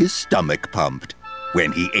have his stomach pumped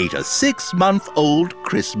when he ate a 6-month-old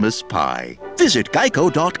Christmas pie. Visit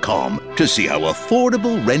geico.com to see how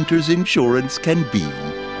affordable renter's insurance can be.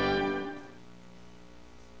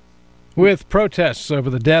 With protests over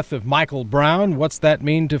the death of Michael Brown, what's that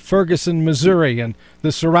mean to Ferguson, Missouri and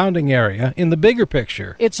the surrounding area in the bigger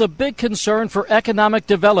picture? It's a big concern for economic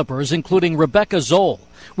developers, including Rebecca Zoll.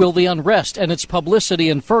 Will the unrest and its publicity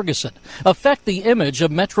in Ferguson affect the image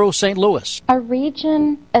of Metro St. Louis? Our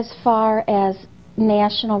region, as far as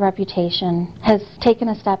national reputation, has taken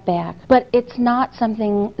a step back, but it's not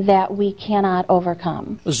something that we cannot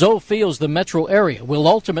overcome. Zoe feels the metro area will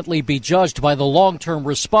ultimately be judged by the long-term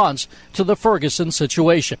response to the Ferguson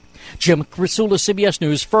situation. Jim Crisula, CBS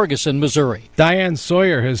News, Ferguson, Missouri. Diane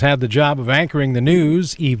Sawyer has had the job of anchoring the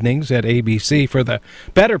news evenings at ABC for the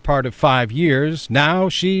better part of 5 years. Now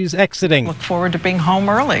she's exiting. Look forward to being home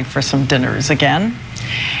early for some dinners again.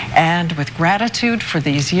 And with gratitude for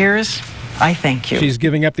these years, I thank you. She's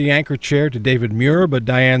giving up the anchor chair to David Muir, but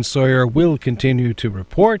Diane Sawyer will continue to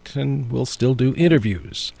report and will still do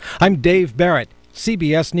interviews. I'm Dave Barrett,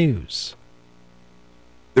 CBS News.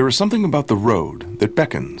 There is something about the road that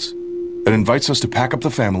beckons, that invites us to pack up the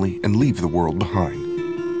family and leave the world behind.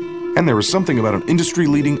 And there is something about an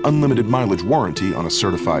industry-leading unlimited mileage warranty on a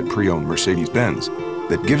certified pre-owned Mercedes-Benz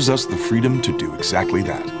that gives us the freedom to do exactly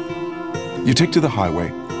that. You take to the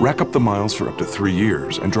highway, rack up the miles for up to 3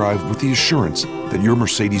 years, and drive with the assurance that your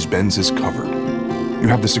Mercedes-Benz is covered. You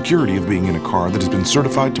have the security of being in a car that has been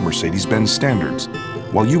certified to Mercedes-Benz standards,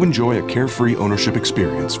 while you enjoy a carefree ownership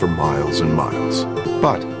experience for miles and miles.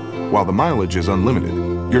 But while the mileage is unlimited,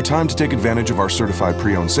 your time to take advantage of our certified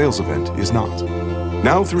pre-owned sales event is not.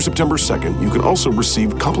 Now through September 2nd, you can also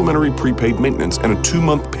receive complimentary prepaid maintenance and a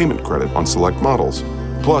 2-month payment credit on select models,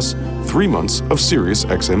 plus 3 months of Sirius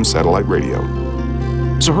XM satellite radio.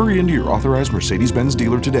 So hurry into your authorized Mercedes-Benz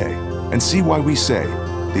dealer today and see why we say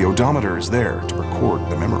the odometer is there to record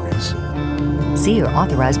the memories. See your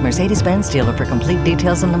authorized Mercedes-Benz dealer for complete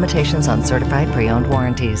details and limitations on certified pre-owned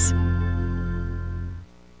warranties.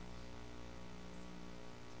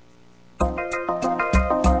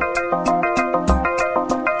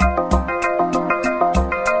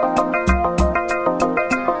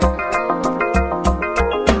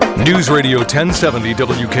 Newsradio 1070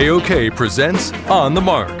 WKOK presents On the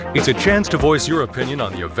Mark. It's a chance to voice your opinion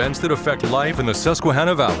on the events that affect life in the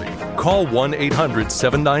Susquehanna Valley. Call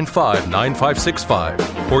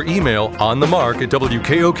 1-800-795-9565 or email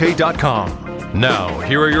onthemark@wkok.com. Now,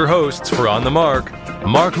 here are your hosts for On the Mark,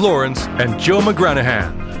 Mark Lawrence and Joe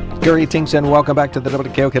McGranaghan. Greetings and welcome back to the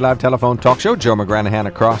WKOK Live Telephone Talk Show. Joe McGranaghan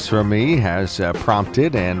across from me has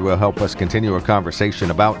prompted and will help us continue a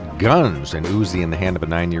conversation about guns. An Uzi in the hand of a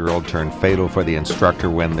 9-year-old turned fatal for the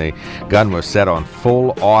instructor when the gun was set on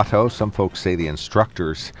full auto. Some folks say the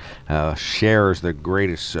instructor's shares the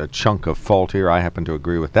greatest chunk of fault here. I happen to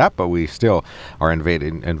agree with that, but we still are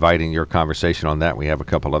inviting your conversation on that. We have a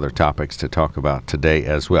couple other topics to talk about today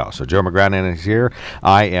as well. So Joe McGranaghan is here.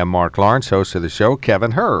 I am Mark Lawrence, host of the show.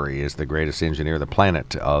 Kevin Hurry is the greatest engineer the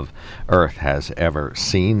planet of Earth has ever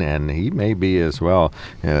seen, and he may be as well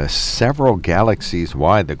several galaxies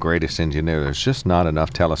wide the greatest engineer. There's just not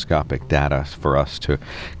enough telescopic data for us to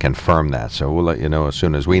confirm that, so we'll let you know as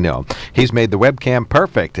soon as we know. He's made the webcam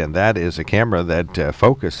perfect, and that is a camera that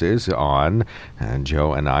focuses on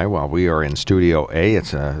Joe and I while we are in Studio A.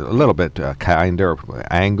 It's a little bit kinder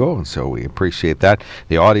angle, and so we appreciate that.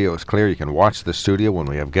 The audio is clear. You can watch the studio when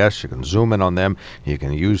we have guests. You can zoom in on them. You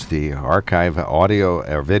can use the archive audio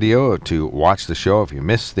or video to watch the show. If you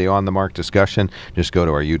missed the On the Mark discussion, just go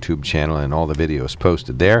to our YouTube channel and all the videos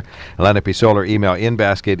posted there. Lenape Solar email in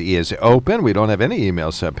basket is open. We don't have any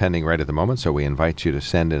emails pending right at the moment, so we invite you to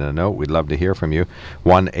send in a note. We'd love to hear from you.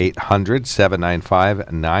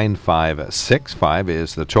 1-800-795-9565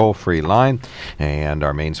 is the toll-free line, and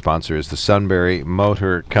our main sponsor is the Sunbury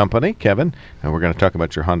Motor Company. Kevin, and we're going to talk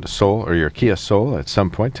about your Honda Soul or your Kia Soul at some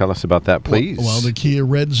point. Tell us about that, please. Well, the Kia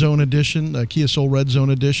Red Zone Edition, Kia Soul Red Zone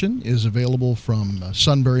Edition is available from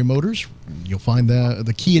Sunbury Motors. You'll find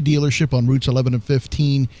the Kia dealership on routes 11 and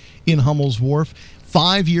 15 in Hummel's Wharf.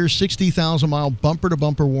 5 years, 60,000-mile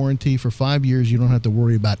bumper-to-bumper warranty for 5 years. You don't have to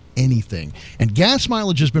worry about anything. And gas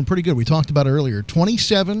mileage has been pretty good. We talked about it earlier.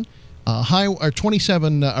 27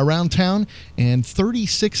 around town and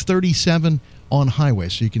 37 on highway,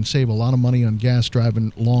 so you can save a lot of money on gas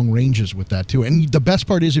driving long ranges with that too. And the best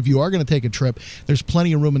part is, if you are going to take a trip, there's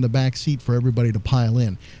plenty of room in the back seat for everybody to pile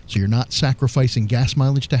in, so you're not sacrificing gas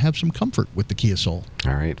mileage to have some comfort with the Kia Soul.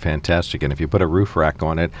 All right, fantastic. And if you put a roof rack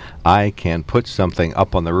on it, I can put something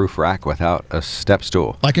up on the roof rack without a step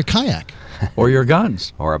stool, like a kayak. Or your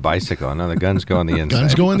guns. Or a bicycle. No, the guns go on the inside.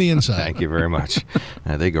 Guns go on the inside. Thank you very much.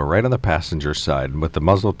 They go right on the passenger side with the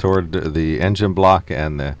muzzle toward the engine block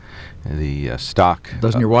and the stock.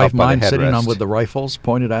 Doesn't your wife mind sitting on with the rifles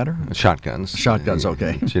pointed at her? Shotguns. Shotguns,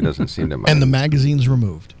 okay. She doesn't seem to mind. And the magazine's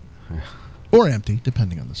removed. Or empty,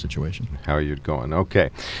 depending on the situation. How are you going? Okay.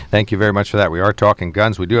 Thank you very much for that. We are talking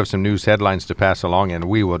guns. We do have some news headlines to pass along, and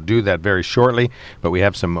we will do that very shortly. But we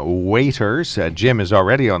have some waiters. Jim is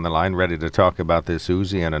already on the line, ready to talk about this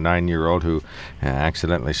Uzi and a 9-year-old who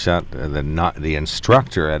accidentally shot the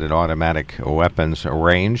instructor at an automatic weapons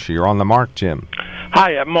range. You're on the mark, Jim.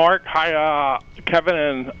 Hi, Mark. Hi, Kevin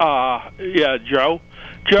and Joe.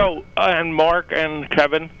 Joe and Mark and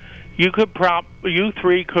Kevin. You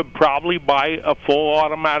three could probably buy a full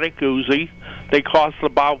automatic Uzi. They cost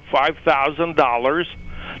about $5,000.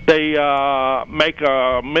 They make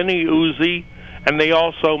a mini Uzi, and they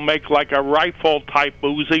also make like a rifle type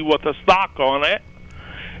Uzi with a stock on it.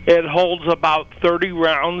 It holds about 30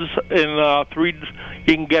 rounds in three.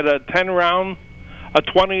 You can get a 10-round, a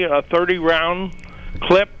 20, a 30-round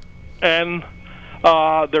clip, and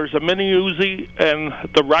there's a mini Uzi and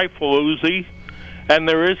the rifle Uzi. And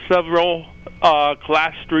there is several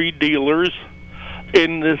Class 3 dealers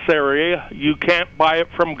in this area. You can't buy it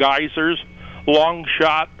from Geysers, Long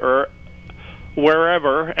Shot, or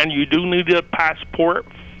wherever. And you do need a passport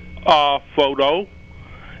photo.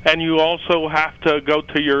 And you also have to go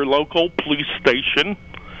to your local police station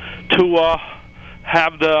to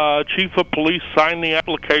have the chief of police sign the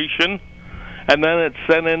application. And then it's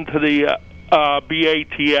sent into the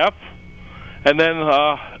BATF. And then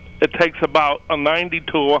it takes about 90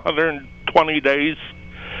 to 120 days,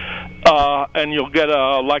 and you'll get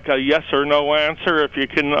like a yes or no answer if you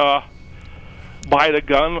can buy the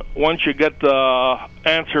gun. Once you get the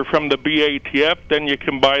answer from the BATF, then you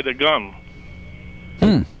can buy the gun.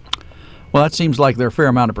 Well, that seems like there are a fair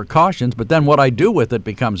amount of precautions, but then what I do with it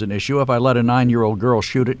becomes an issue if I let a 9-year-old girl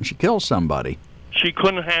shoot it and she kills somebody. She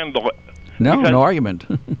couldn't handle it. No argument.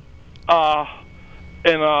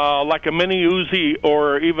 And like a mini Uzi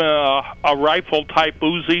or even a rifle type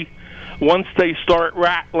Uzi, once they start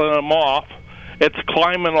rattling them off, it's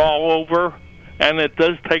climbing all over, and it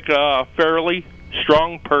does take a fairly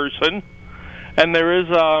strong person. And there is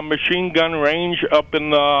a machine gun range up in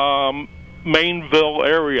the Mainville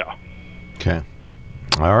area. Okay.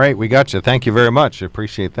 All right, we got you. Thank you very much.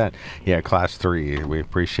 Appreciate that. Yeah, Class 3, we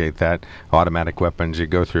appreciate that. Automatic weapons, you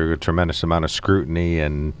go through a tremendous amount of scrutiny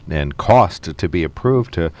and cost to be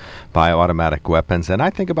approved to buy automatic weapons. And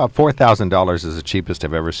I think about $4,000 is the cheapest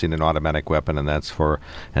I've ever seen an automatic weapon, and that's for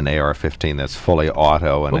an AR-15 that's fully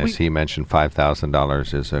auto. And as he mentioned,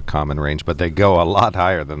 $5,000 is a common range, but they go a lot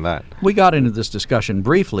higher than that. We got into this discussion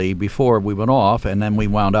briefly before we went off, and then we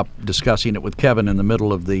wound up discussing it with Kevin in the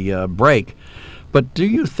middle of the break. But do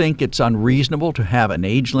you think it's unreasonable to have an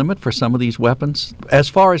age limit for some of these weapons, as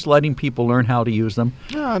far as letting people learn how to use them?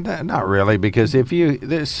 No, not really, because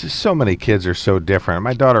there's so many kids are so different.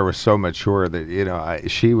 My daughter was so mature that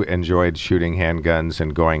she enjoyed shooting handguns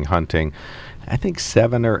and going hunting. I think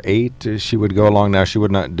 7 or 8 she would go along. Now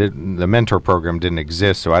the mentor program didn't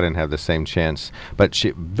exist, so I didn't have the same chance. But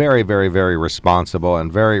she very, very, very responsible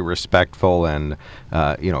and very respectful and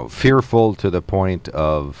fearful to the point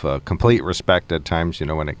of complete respect at times.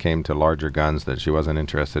 When it came to larger guns that she wasn't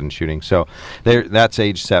interested in shooting. So that's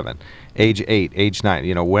age 7. Age 8, age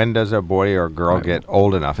 9. When does a boy or girl get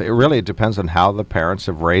old enough? It really depends on how the parents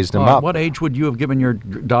have raised them up. What age would you have given your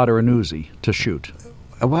daughter an Uzi to shoot?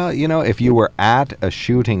 Well, if you were at a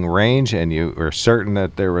shooting range and you were certain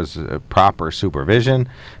that there was proper supervision,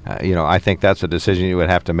 I think that's a decision you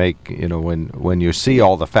would have to make, when you see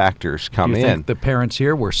all the factors come in. Do you think the parents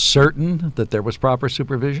here were certain that there was proper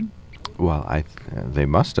supervision? Well, they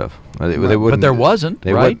must have. But there wasn't,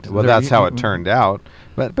 right? Well, that's how it turned out.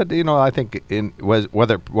 But I think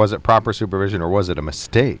was it proper supervision or was it a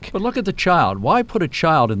mistake? But look at the child. Why put a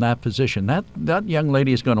child in that position? That young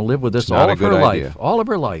lady is going to live with this all of her life. All of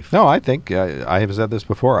her life. No, I think I have said this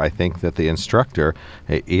before. I think that the instructor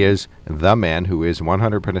is the man who is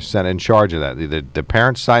 100% in charge of that. The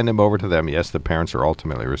parents sign them over to them. Yes, the parents are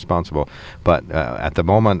ultimately responsible. But at the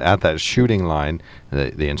moment, at that shooting line,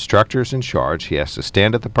 the instructor's in charge. He has to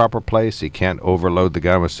stand at the proper place. He can't overload the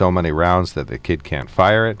gun with so many rounds that the kid can't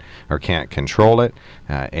fire it or can't control it,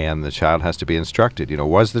 and the child has to be instructed.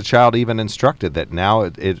 Was the child even instructed that now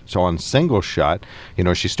it's on single shot?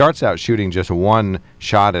 She starts out shooting just one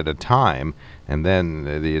shot at a time, and then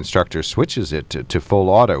the instructor switches it to full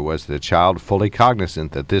auto. Was the child fully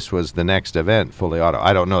cognizant that this was the next event, fully auto?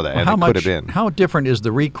 I don't know that, and it could have been. How different is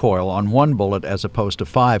the recoil on one bullet as opposed to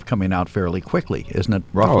 5 coming out fairly quickly? Isn't it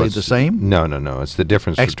roughly the same? No. It's the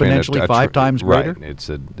difference exponentially between 5 times greater. Right. It's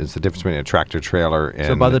the difference between a tractor trailer and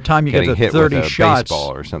so by the time you get to 30 shots,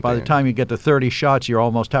 or something. By the time you get to 30 shots, you're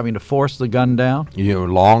almost having to force the gun down.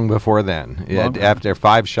 Long before then. After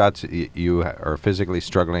 5 shots, you are physically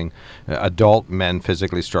struggling. Adult men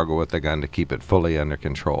physically struggle with the gun to keep it fully under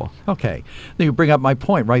control. Okay. Then you bring up my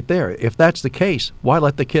point right there. If that's the case, why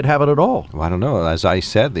let the kid have it at all? Well, I don't know. As I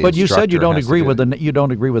said, but you said you don't agree with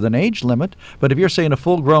an age limit. But if you're saying a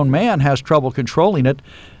full-grown man has trouble controlling it,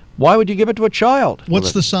 why would you give it to a child?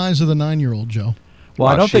 What's the size of the 9-year-old, Joe? Well,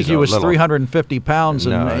 I don't think he was 350 pounds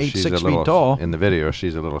and 6 feet tall. In the video,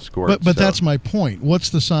 she's a little squirt. But that's my point. What's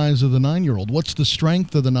the size of the 9-year-old? What's the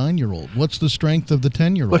strength of the 9-year-old? What's the strength of the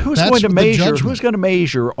 10-year-old? But who's going to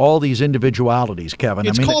measure all these individualities, Kevin?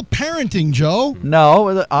 It's called parenting, Joe.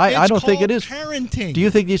 No, I don't think it is. Parenting. Do you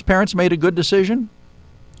think these parents made a good decision?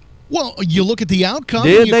 Well, you look at the outcome.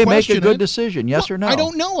 Did they make a good decision? Yes or no? I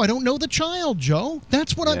don't know. I don't know the child, Joe.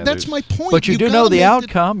 That's that's my point. But you do know the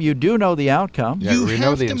outcome. You do know the outcome. Yeah, we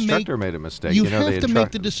know the instructor made a mistake. You have to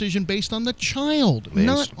make the decision based on the child,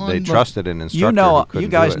 not on they trusted an instructor. You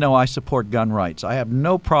guys know I support gun rights. I have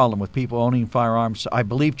no problem with people owning firearms. I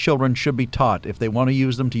believe children should be taught, if they want to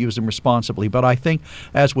use them responsibly. But I think,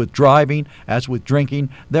 as with driving, as with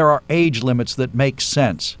drinking, there are age limits that make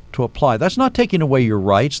sense to apply. That's not taking away your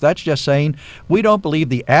rights. That's just saying we don't believe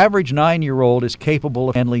the average 9-year-old is capable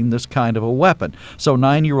of handling this kind of a weapon. So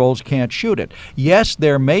 9-year-olds can't shoot it. Yes,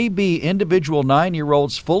 there may be individual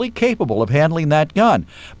 9-year-olds fully capable of handling that gun,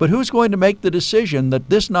 but who's going to make the decision that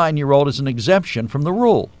this 9-year-old is an exemption from the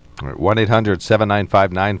rule?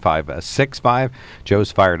 1-800-795-9565.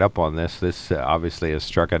 Joe's fired up on this. This obviously has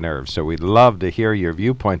struck a nerve. So we'd love to hear your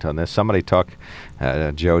viewpoint on this. Somebody talk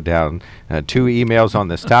Joe down. 2 emails on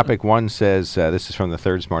this topic. One says, this is from the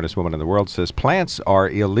third smartest woman in the world, says, plants are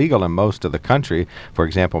illegal in most of the country. For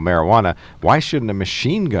example, marijuana. Why shouldn't a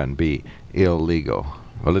machine gun be illegal?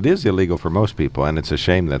 Well, it is illegal for most people, and it's a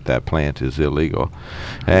shame that that plant is illegal.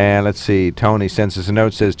 And let's see, Tony sends us a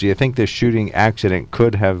note, says, do you think this shooting accident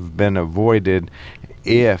could have been avoided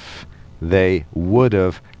if they would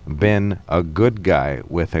have been a good guy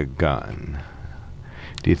with a gun?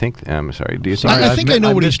 Do you think? I'm sorry. Do you think? I think I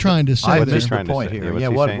know what he's trying to say. I missed the point here. Yeah,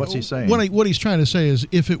 what's he saying? What he's trying to say is,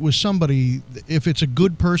 if it was somebody, if it's a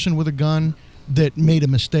good person with a gun that made a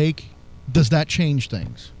mistake, does that change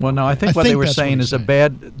things? Well, no, I think what they were saying is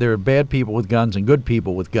there are bad people with guns and good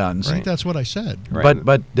people with guns. I think that's what I said. Right.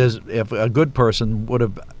 But if a good person would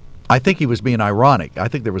have, I think he was being ironic. I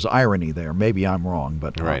think there was irony there. Maybe I'm wrong,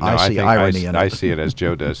 but I see irony in it. I see it as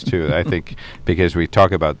Joe does too. I think because we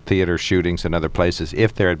talk about theater shootings and other places,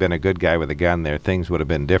 if there had been a good guy with a gun there, things would have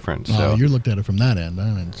been different. So you looked at it from that end.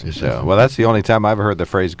 I didn't see so, well, that's the only time I've ever heard the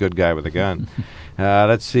phrase "good guy with a gun."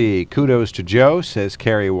 Let's see. Kudos to Joe, says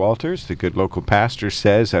Carrie Walters. The good local pastor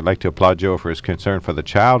says, I'd like to applaud Joe for his concern for the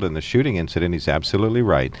child in the shooting incident. He's absolutely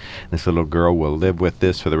right. This little girl will live with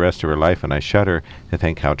this for the rest of her life, and I shudder to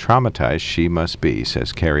think how traumatized she must be,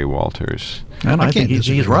 says Carrie Walters. And I think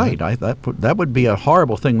he's right. That would be a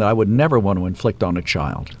horrible thing that I would never want to inflict on a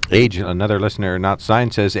child. Another listener not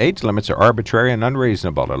signed says, age limits are arbitrary and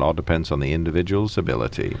unreasonable. It all depends on the individual's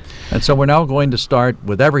ability. And so we're now going to start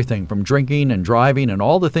with everything from drinking and driving and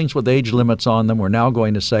all the things with age limits on them. We're now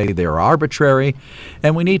going to say they're arbitrary,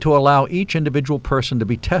 and we need to allow each individual person to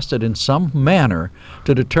be tested in some manner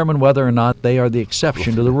to determine whether or not they are the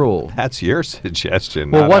exception to the rule. That's your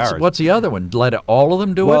suggestion, well, not ours. What's the other one? Let all of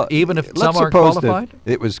them do it, even if some aren't qualified?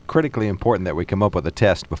 It was critically important that we come up with a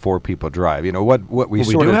test before people drive. You know what we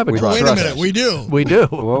sort do of have a wait a minute, we do. We do.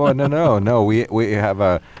 Well, no.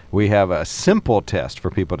 We have a simple test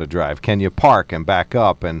for people to drive. Can you park and back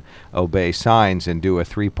up and obey signs and do a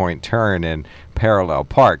 3-point turn and parallel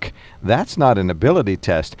park? That's not an ability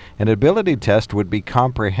test. An ability test would be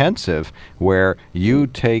comprehensive, where you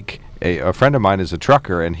take a friend of mine is a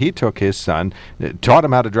trucker, and he took his son, taught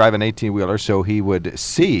him how to drive an 18-wheeler so he would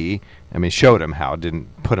see, showed him how, didn't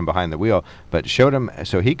put him behind the wheel, but showed him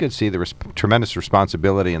so he could see the tremendous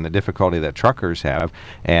responsibility and the difficulty that truckers have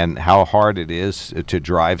and how hard it is to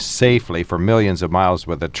drive safely for millions of miles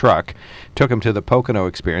with a truck. Took him to the Pocono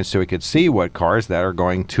experience so he could see what cars that are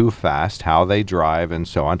going too fast, how they drive, and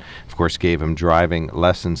so on. Of course, gave him driving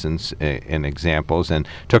lessons and examples, and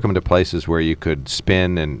took him to places where you could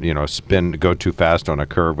spin and, go too fast on a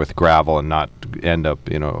curve with gravel and not end up,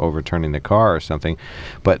 overturning the car or something.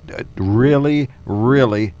 But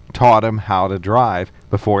really taught him how to drive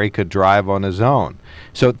before he could drive on his own.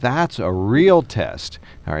 So that's a real test.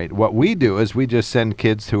 All right. What we do is we just send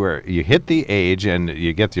kids you hit the age and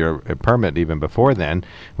you get your permit even before then.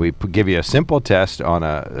 We give you a simple test on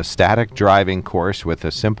a static driving course with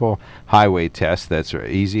a simple highway test that's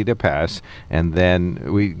easy to pass, and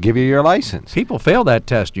then we give you your license. People fail that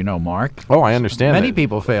test, Mark. Oh, I understand. Many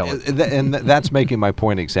people fail it. And that's making my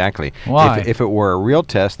point exactly. Why? If it were a real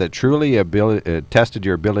test that truly tested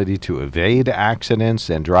your ability to evade accidents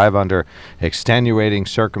and drive under extenuating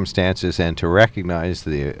circumstances and to recognize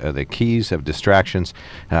the keys of distractions,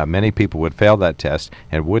 many people would fail that test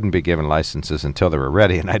and wouldn't be given licenses until they were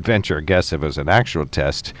ready. And I'd venture a guess if it was an actual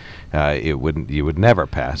test, you would never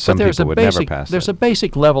pass. Some people would never pass. There's a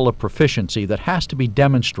basic level of proficiency that has to be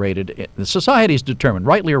demonstrated. The society is determined,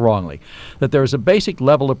 rightly or wrongly, that there is a basic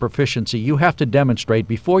level of proficiency you have to demonstrate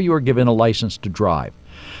before you are given a license to drive.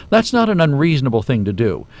 That's not an unreasonable thing to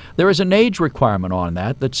do. There is an age requirement on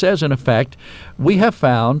that says, in effect, we have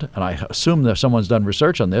found, and I assume that someone's done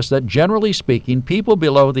research on this, that generally speaking, people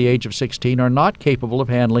below the age of 16 are not capable of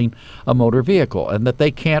handling a motor vehicle, and that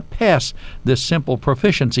they can't pass this simple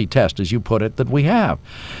proficiency test, as you put it, that we have.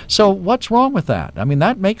 So what's wrong with that?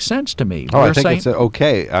 That makes sense to me. I think it's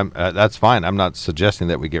okay. That's fine. I'm not suggesting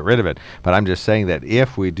that we get rid of it, but I'm just saying that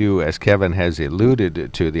if we do, as Kevin has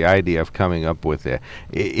alluded to, the idea of coming up with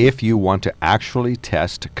if you want to actually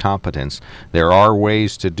test competence, there are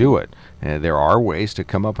ways to do it. There are ways to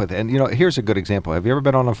come up with, and here's a good example. Have you ever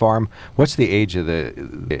been on a farm? What's the age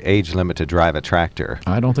limit to drive a tractor?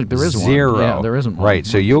 I don't think there is 0. one. Yeah, there isn't one. Right.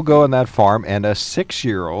 So you'll go on that farm, and a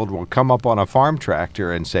 6-year-old will come up on a farm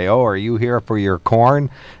tractor and say, "Oh, are you here for your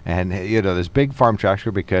corn?" And this big farm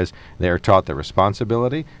tractor, because they're taught the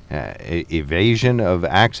responsibility, evasion of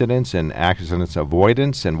accidents and accidents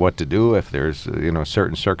avoidance, and what to do if there's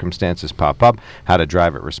certain circumstances pop up, how to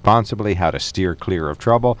drive it responsibly, how to steer clear of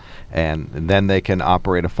trouble, and then they can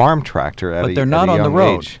operate a farm tractor at a young age. But they're not on the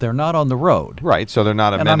road. They're not on the road. Right, so they're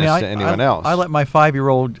not a menace to anyone else. I let my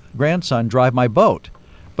 5-year-old grandson drive my boat.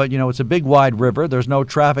 But, it's a big, wide river. There's no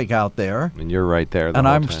traffic out there. And you're right there. And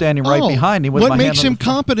I'm standing right behind him with my hand on the... What makes him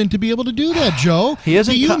competent to be able to do that, Joe? He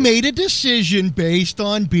isn't. You made a decision based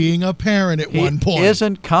on being a parent at one point. He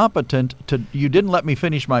isn't competent to... You didn't let me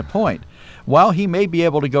finish my point. While he may be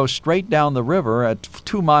able to go straight down the river at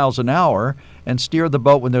 2 miles an hour and steer the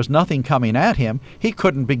boat when there's nothing coming at him, he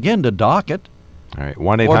couldn't begin to dock it. All right,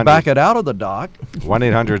 1-800... Or back it out of the dock.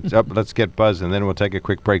 1-800... let's get Buzz, and then we'll take a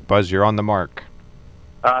quick break. Buzz, you're on the mark.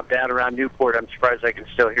 Down around Newport. I'm surprised I can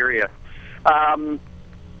still hear you.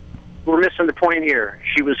 we're missing the point here.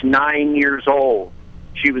 She was 9 years old.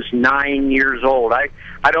 She was 9 years old. I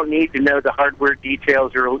don't need to know the hardware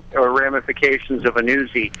details or ramifications of an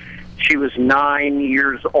Uzi. She was 9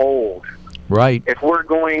 years old. Right. If we're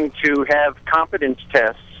going to have competence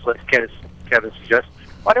tests, let's Kevin suggests,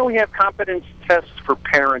 why don't we have competence tests for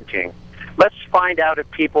parenting? Let's find out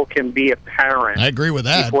if people can be a parent. I agree with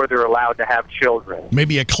that. Before they're allowed to have children.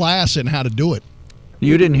 Maybe a class in how to do it.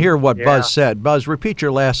 You didn't hear what Buzz said. Buzz, repeat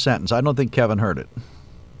your last sentence. I don't think Kevin heard it.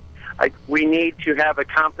 We need to have a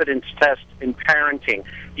competence test in parenting.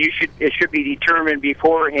 It should be determined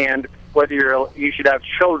beforehand whether you should have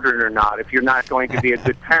children or not. If you're not going to be a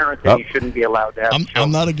good parent, then you shouldn't be allowed to have children.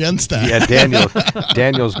 I'm not against that. Yeah,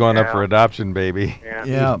 Daniel's going up for adoption, baby.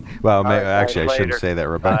 Yeah. Well, actually, I shouldn't say that.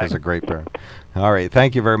 Rebecca's a great parent. All right.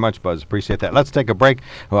 Thank you very much, Buzz. Appreciate that. Let's take a break.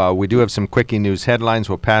 We do have some quickie news headlines.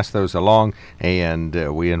 We'll pass those along,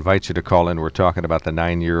 and we invite you to call in. We're talking about the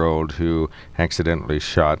 9-year-old who accidentally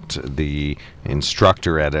shot the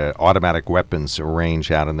instructor at an automatic weapons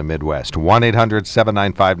range out in the Midwest.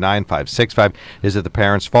 1-800-795-9565. Is it the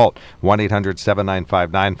parent's fault?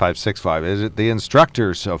 1-800-795-9565. Is it the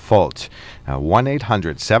instructor's fault?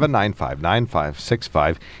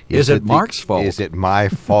 1-800-795-9565. Is it Mark's fault? Is it my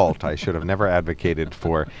fault? I should have never advocated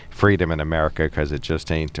for freedom in America because it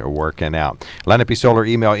just ain't working out. Lenape Solar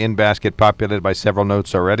email in basket populated by several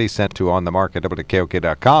notes already sent to on the market at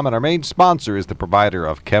WKOK.com, and our main sponsor is the provider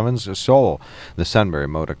of Kevin's Soul, the Sunbury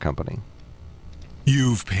Motor Company.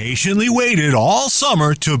 You've patiently waited all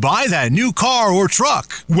summer to buy that new car or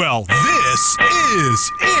truck. Well, this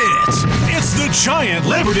is it. It's the giant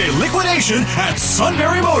Labor Day liquidation at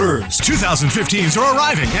Sunbury Motors. 2015s are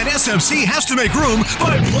arriving, and SMC has to make room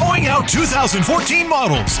by blowing out 2014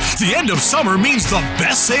 models. The end of summer means the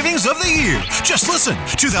best savings of the year. Just listen.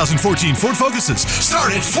 2014 Ford Focuses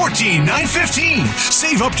start at $14,915.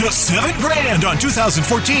 Save up to $7,000 on 2014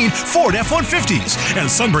 Ford F-150s. And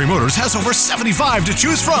Sunbury Motors has over 75 to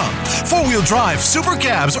choose from. Four-wheel drive super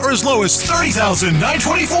cabs are as low as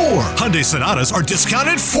 $30,924. Hyundai Sonatas are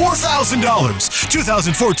discounted $4,000.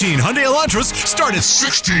 2014 Hyundai Elantras start at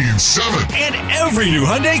 $16,700. And every new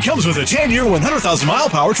Hyundai comes with a 10-year, 100,000-mile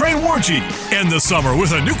powertrain warranty. End the summer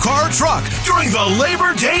with a new car or truck during the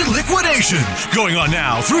Labor Day liquidation. Going on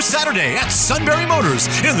now through Saturday at Sunbury Motors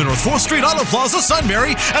in the North 4th Street Auto Plaza,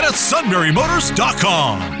 Sunbury, and at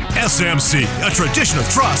sunburymotors.com. SMC, a tradition of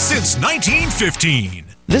trust since 1915.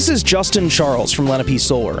 This is Justin Charles from Lenape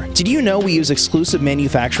Solar. Did you know we use exclusive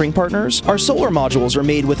manufacturing partners? Our solar modules are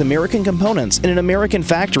made with American components in an American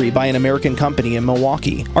factory by an American company in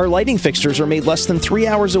Milwaukee. Our lighting fixtures are made less than 3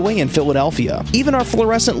 hours away in Philadelphia. Even our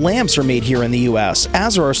fluorescent lamps are made here in the U.S.,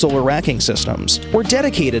 as are our solar racking systems. We're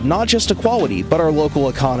dedicated not just to quality, but our local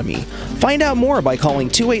economy. Find out more by calling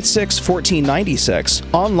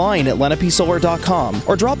 286-1496, online at lenapesolar.com,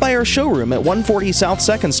 or drop by our showroom at 140 South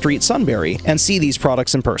 2nd Street, Sunbury, and see these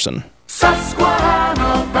products in person.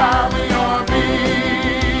 Susquehanna Valley RV.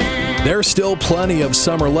 There's still plenty of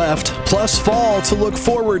summer left, plus fall to look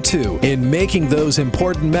forward to in making those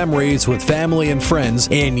important memories with family and friends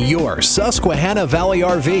in your Susquehanna Valley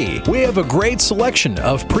RV. We have a great selection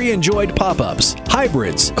of pre-enjoyed pop-ups,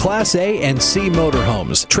 hybrids, Class A and C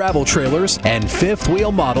motorhomes, travel trailers, and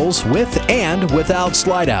fifth-wheel models with and without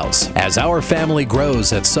slide-outs. As our family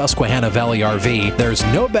grows at Susquehanna Valley RV, there's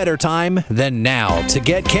no better time than now to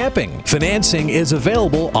get camping. Financing is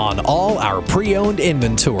available on all our pre-owned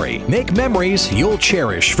inventory. Make memories you'll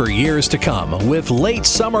cherish for years to come with late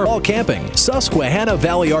summer fall camping. Susquehanna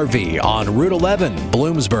Valley RV on Route 11,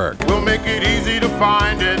 Bloomsburg. We'll make it easy to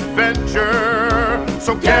find adventure.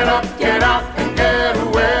 So get up, get out, and get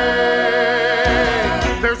away.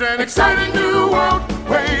 There's an exciting new world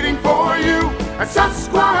waiting for you at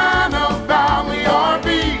Susquehanna Valley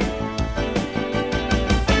RV.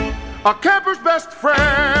 A camper's best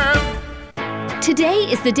friend. Today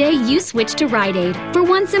is the day you switch to Rite Aid for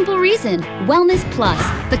one simple reason. Wellness Plus,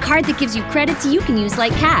 the card that gives you credits you can use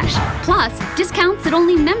like cash. Plus, discounts that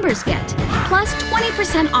only members get. Plus,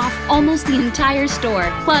 20% off almost the entire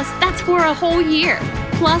store. Plus, that's for a whole year.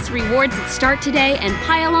 Plus, rewards that start today and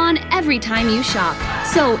pile on every time you shop.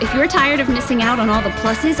 So, if you're tired of missing out on all the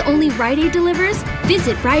pluses only Rite Aid delivers,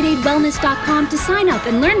 visit RiteAidWellness.com to sign up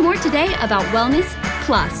and learn more today about Wellness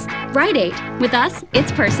Plus. Rite Aid. With us,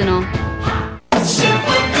 it's personal.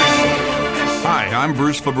 Hi, I'm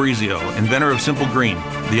Bruce Fabrizio, inventor of Simple Green,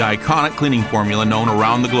 the iconic cleaning formula known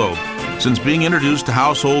around the globe. Since being introduced to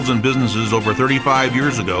households and businesses over 35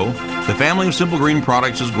 years ago, the family of Simple Green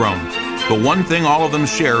products has grown. But one thing all of them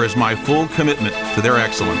share is my full commitment to their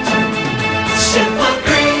excellence. Simple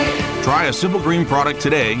Green. Try a Simple Green product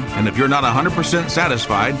today, and if you're not 100%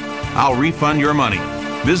 satisfied, I'll refund your money.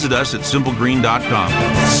 Visit us at simplegreen.com.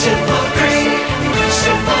 Simple Green,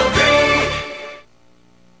 Simple Green.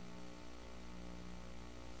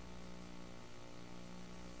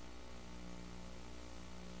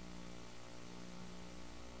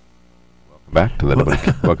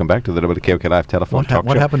 Welcome back to the WKOK Live Telephone Talk Show.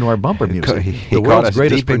 What happened to our bumper music? He the world's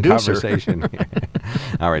greatest producer.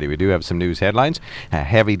 Alrighty, we do have some news headlines.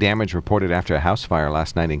 Heavy damage reported after a house fire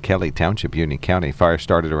last night in Kelly Township, Union County. Fire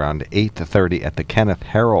started around 8:30 at the Kenneth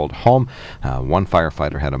Harold home. One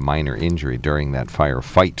firefighter had a minor injury during that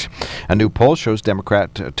firefight. A new poll shows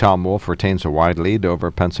Democrat Tom Wolf retains a wide lead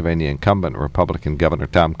over Pennsylvania incumbent Republican Governor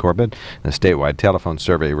Tom Corbett. The statewide telephone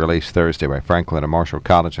survey released Thursday by Franklin and Marshall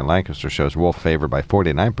College in Lancaster shows Wolf favored by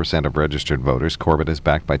 49% of registered voters. Corbett is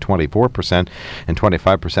backed by 24%, and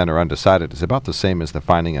 25% are undecided. It's about the same as the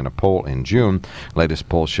finding in a poll in June. Latest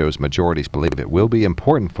poll shows majorities believe it will be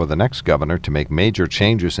important for the next governor to make major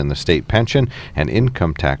changes in the state pension and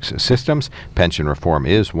income tax systems. Pension reform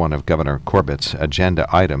is one of Governor Corbett's agenda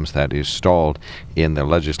items that is stalled in the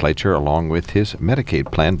legislature, along with his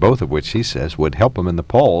Medicaid plan, both of which he says would help him in the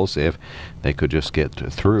polls if they could just get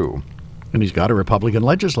through. And he's got a Republican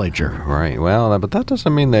legislature. Right. Well, but that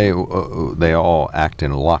doesn't mean they all act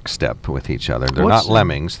in lockstep with each other. They're not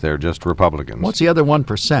lemmings. They're just Republicans. What's the other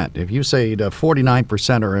 1%? If you say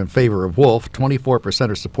 49% are in favor of Wolf, 24%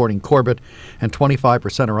 are supporting Corbett, and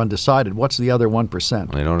 25% are undecided, what's the other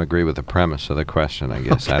 1%? They don't agree with the premise of the question, I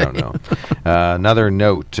guess. Okay. I don't know. Another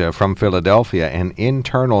note from Philadelphia. An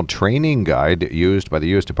internal training guide used by the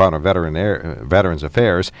U.S. Department of Veterans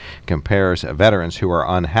Affairs compares veterans who are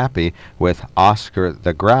unhappy with Oscar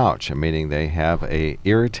the Grouch, meaning they have a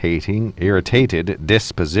irritated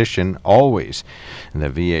disposition always. And the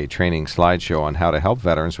VA training slideshow on how to help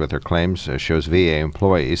veterans with their claims shows VA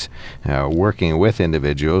employees working with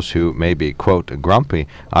individuals who may be, quote, grumpy,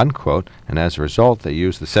 unquote, and as a result they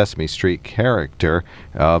use the Sesame Street character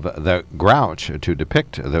of the Grouch to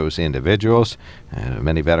depict those individuals.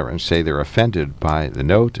 Many veterans say they're offended by the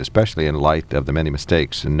note, especially in light of the many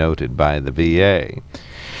mistakes noted by the VA.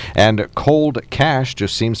 And cold cash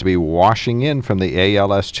just seems to be washing in from the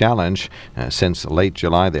ALS Challenge. Since late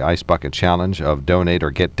July, the Ice Bucket Challenge of Donate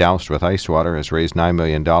or Get Doused with Ice Water has raised $9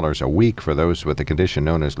 million a week for those with a condition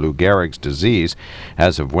known as Lou Gehrig's disease.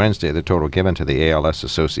 As of Wednesday, the total given to the ALS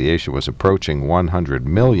Association was approaching $100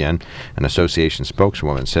 million. An association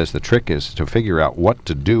spokeswoman says the trick is to figure out what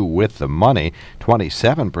to do with the money.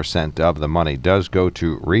 27% of the money does go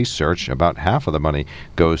to research. About half of the money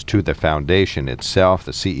goes to the foundation itself.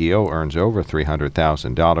 The CEO earns over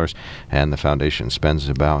 $300,000, and the foundation spends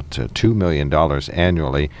about $2 million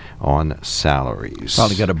annually on salaries.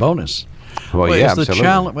 Probably get a bonus. Well, yeah, absolutely.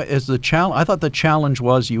 I thought the challenge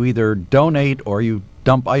was you either donate or you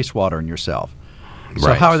dump ice water on yourself. So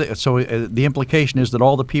right. how are they? So the implication is that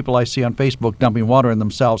all the people I see on Facebook dumping water on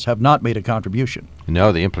themselves have not made a contribution.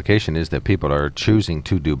 No, the implication is that people are choosing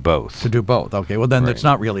to do both. To do both. Okay. Well, then it's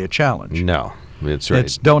not really a challenge. No. That's right.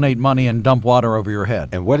 It's donate money and dump water over your head.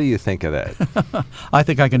 And what do you think of that? I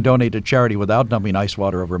think I can donate to charity without dumping ice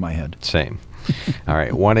water over my head. Same. All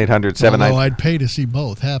right, 1-800-79... Although I'd pay to see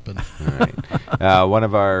both happen. All right. One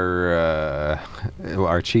of our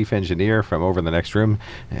chief engineer from over in the next room,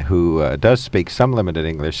 who does speak some limited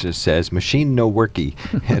English, says, machine no worky,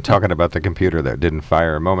 talking about the computer that didn't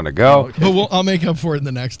fire a moment ago. Okay. But I'll make up for it in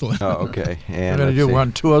the next one. Oh, okay. And we're going to do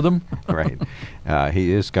one, two of them? Right.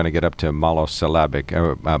 He is going to get up to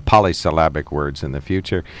polysyllabic words in the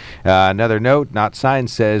future. Another note, not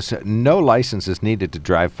signed, says, no license is needed to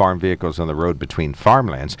drive farm vehicles on the road between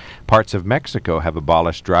farmlands. Parts of Mexico have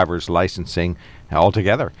abolished driver's licensing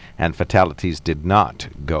altogether, and fatalities did not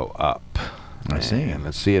go up. I see. And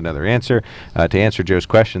let's see another answer. To answer Joe's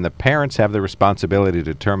question, the parents have the responsibility to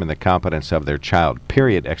determine the competence of their child,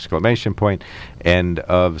 period, exclamation point, end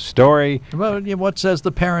of story. Well, what says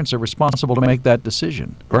the parents are responsible to make that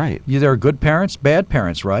decision? Right. There are good parents, bad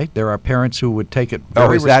parents, right? There are parents who would take it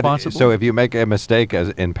very responsibly. So if you make a mistake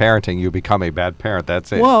in parenting, you become a bad parent,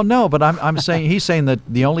 that's it? Well, no, but I'm saying, he's saying that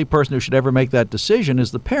the only person who should ever make that decision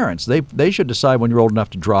is the parents. They should decide when you're old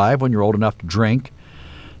enough to drive, when you're old enough to drink.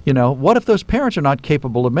 You know, what if those parents are not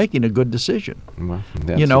capable of making a good decision? Well,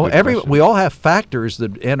 we all have factors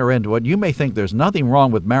that enter into it. You may think there's nothing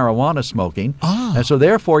wrong with marijuana smoking, and so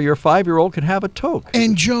therefore your 5-year-old can have a toke.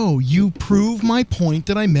 And Joe, you prove my point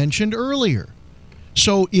that I mentioned earlier.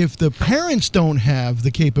 So if the parents don't have the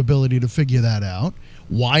capability to figure that out,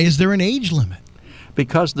 why is there an age limit?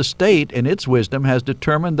 Because the state, in its wisdom, has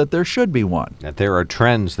determined that there should be one. That there are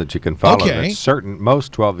trends that you can follow. Okay. That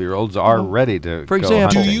most 12-year-olds are ready to For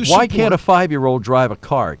example, go why can't a 5-year-old drive a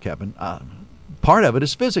car, Kevin? part of it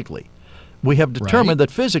is physically. We have determined that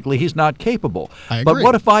physically he's not capable. I but agree.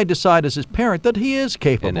 what if I decide as his parent that he is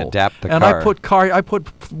capable? And adapt the and car. I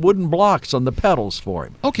put wooden blocks on the pedals for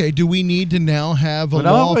him. Okay, do we need to now have a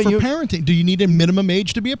law for parenting? Do you need a minimum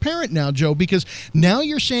age to be a parent now, Joe? Because now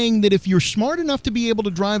you're saying that if you're smart enough to be able to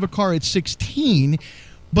drive a car at 16,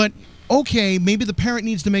 but okay, maybe the parent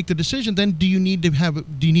needs to make the decision. Then do you need to have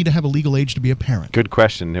a legal age to be a parent? Good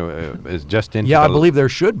question. Is just into I believe there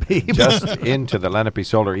should be. Just into the Lenape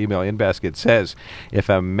Solar email in basket says, if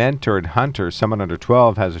a mentored hunter, someone under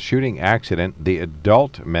 12, has a shooting accident, the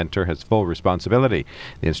adult mentor has full responsibility.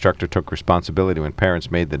 The instructor took responsibility when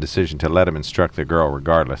parents made the decision to let him instruct the girl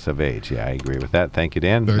regardless of age. Yeah, I agree with that. Thank you,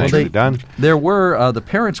 Dan. Nicely done. There were the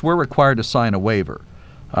parents were required to sign a waiver.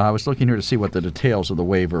 I was looking here to see what the details of the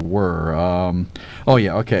waiver were.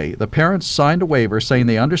 The parents signed a waiver saying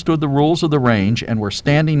they understood the rules of the range and were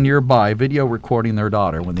standing nearby video recording their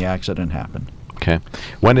daughter when the accident happened. Okay.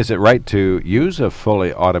 When is it right to use a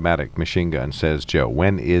fully automatic machine gun, says Joe?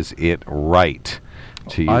 When is it right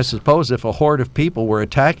to use? I suppose if a horde of people were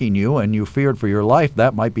attacking you and you feared for your life,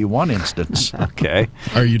 that might be one instance. Okay.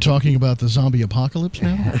 Are you talking about the zombie apocalypse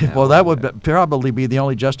now? Well, that would probably be the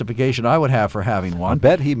only justification I would have for having one. I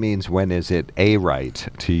bet he means when is it a right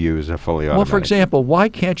to use a fully automatic? Well, for example, why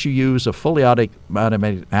can't you use a fully automatic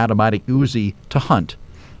Uzi to hunt?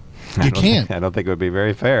 You can't. I don't think it would be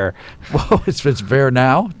very fair. Well, it's fair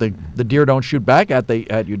now. The deer don't shoot back at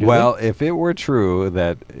you, do Well, they? if it were true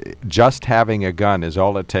that just having a gun is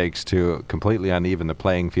all it takes to completely uneven the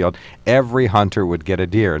playing field, every hunter would get a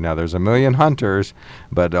deer. Now, there's 1 million hunters,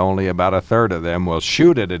 but only about a third of them will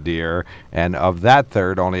shoot at a deer, and of that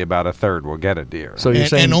third, only about a third will get a deer. So you're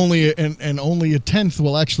saying only a tenth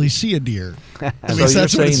will actually see a deer. At so least you're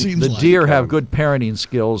that's what it saying seems the like. deer have good parenting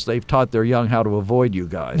skills. They've taught their young how to avoid you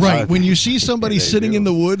guys. Right. When you see somebody sitting in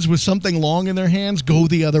the woods with something long in their hands, go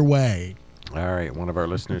the other way. All right. One of our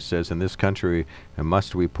listeners says, in this country,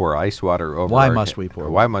 must we pour ice water over Why must we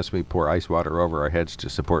pour ice water over our heads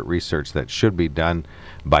to support research that should be done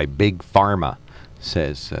by Big Pharma,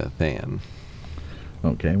 says Than.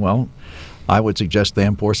 Okay, well, I would suggest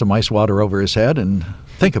Than pour some ice water over his head and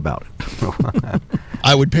think about it.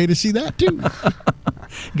 I would pay to see that, too.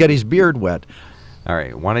 Get his beard wet. All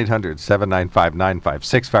right,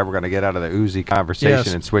 1-800-795-9565. We're going to get out of the Uzi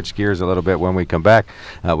conversation and switch gears a little bit when we come back.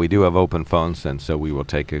 We do have open phones, and so we will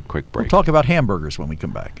take a quick break. We'll talk about hamburgers when we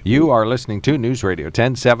come back. You are listening to News Radio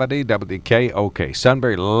 1070 WKOK.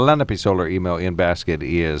 Sunbury Lenape Solar email in basket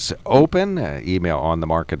is open. Email on the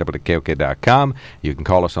mark at WKOK.com. You can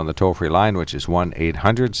call us on the toll-free line, which is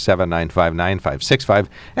 1-800-795-9565.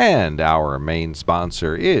 And our main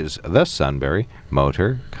sponsor is the Sunbury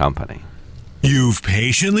Motor Company. You've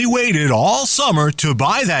patiently waited all summer to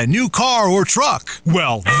buy that new car or truck.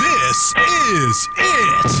 Well, this is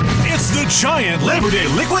it. It's the giant Labor Day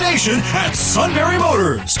liquidation at Sunbury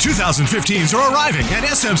Motors. 2015s are arriving, and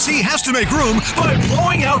SMC has to make room by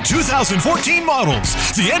blowing out 2014 models.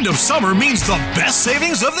 The end of summer means the best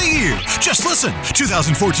savings of the year. Just listen.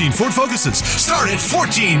 2014 Ford Focuses start at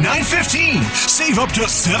 $14,915. Save up to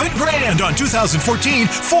 $7,000 on 2014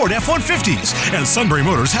 Ford F-150s. And Sunbury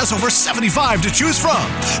Motors has over 75 to choose from.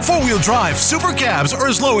 Four-wheel drive super cabs are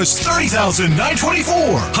as low as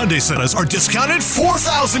 $30,924. Hyundai Sontas are discounted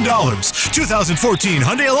 $4,000. 2014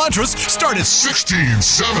 Hyundai Elantras start at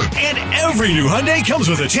 $16,700. And every new Hyundai comes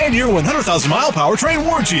with a 10-year, 100,000-mile powertrain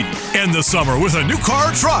warranty. End the summer with a new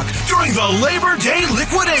car or truck during the Labor Day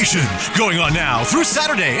liquidation. Going on now through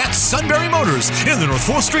Saturday at Sunbury Motors in the North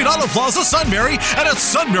 4th Street Auto Plaza, Sunbury, and at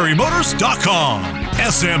sunburymotors.com.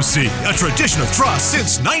 SMC, a tradition of trust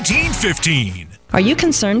since 1915. Are you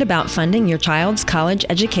concerned about funding your child's college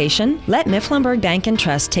education? Let Mifflinburg Bank &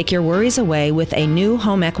 Trust take your worries away with a new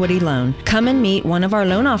home equity loan. Come and meet one of our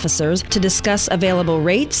loan officers to discuss available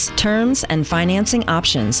rates, terms, and financing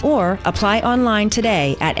options, or apply online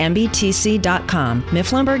today at mbtc.com.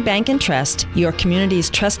 Mifflinburg Bank & Trust, your community's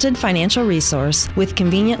trusted financial resource with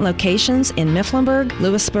convenient locations in Mifflinburg,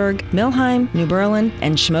 Lewisburg, Millheim, New Berlin,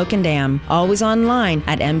 and Schmoken Dam. Always online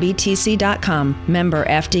at mbtc.com. Member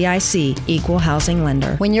FDIC, Equal Housing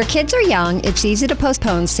Lender. When your kids are young, it's easy to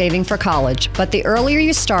postpone saving for college. But the earlier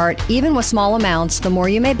you start, even with small amounts, the more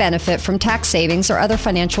you may benefit from tax savings or other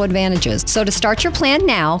financial advantages. So to start your plan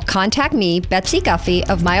now, contact me, Betsy Guffey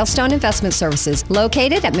of Milestone Investment Services,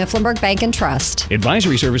 located at Mifflinburg Bank & Trust.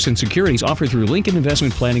 Advisory service and securities offered through Lincoln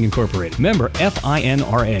Investment Planning Incorporated. Member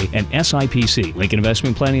FINRA and SIPC. Lincoln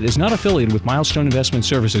Investment Planning is not affiliated with Milestone Investment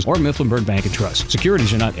Services or Mifflinburg Bank & Trust.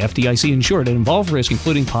 Securities are not FDIC insured and involve risk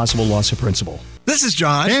including possible loss of principal. This is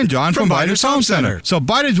John. And John from Biters Home Center. So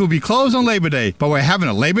Biters will be closed on Labor Day, but we're having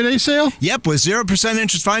a Labor Day sale? Yep, with 0%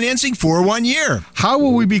 interest financing for 1 year. How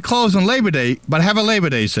will we be closed on Labor Day, but have a Labor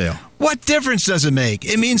Day sale? What difference does it make?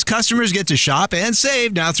 It means customers get to shop and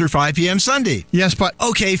save now through 5 p.m. Sunday. Yes, but...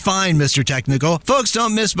 Okay, fine, Mr. Technical. Folks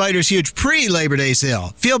don't miss Biters' huge pre-Labor Day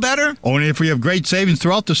sale. Feel better? Only if we have great savings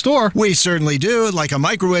throughout the store. We certainly do, like a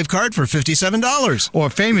microwave cart for $57. Or a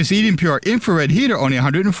famous Eden Pure infrared heater, only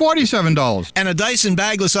 $147. And a Dyson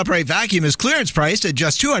bagless upright vacuum is clearance priced at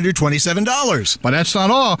just $227. But that's not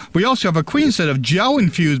all. We also have a queen set of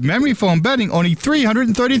gel-infused memory foam bedding, only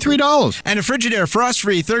 $333. And a Frigidaire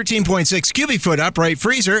frost-free 13.6 cubic foot upright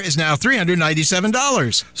freezer is now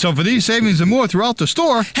 $397. So for these savings and more throughout the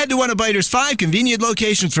store, head to one of Biters' 5 convenient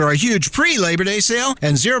locations for our huge pre-Labor Day sale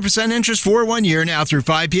and 0% interest for 1 year now through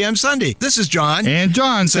 5 p.m. Sunday. This is John. And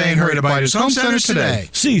John saying hurry to Biters Home Center today.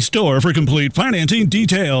 See store for complete financing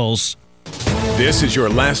details. This is your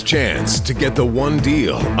last chance to get the one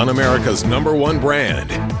deal on America's #1 brand.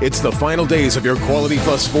 It's the final days of your Quality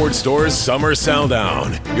Plus Ford Store's Summer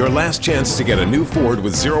Sell-Down. Your last chance to get a new Ford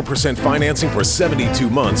with 0% financing for 72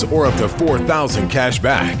 months or up to $4,000 cash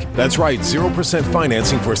back. That's right, 0%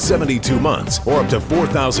 financing for 72 months or up to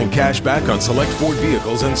 $4,000 cash back on select Ford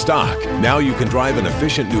vehicles in stock. Now you can drive an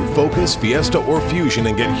efficient new Focus, Fiesta, or Fusion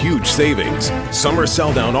and get huge savings. Summer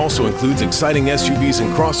Sell-Down also includes exciting SUVs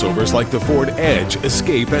and crossovers like the Ford Edge,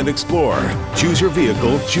 Escape, and Explorer. Choose your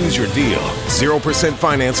vehicle, choose your deal. 0%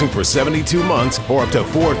 financing for 72 months or up to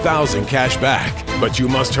 $4,000 cash back. But you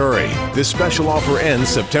must hurry. This special offer ends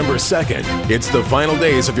September 2nd. It's the final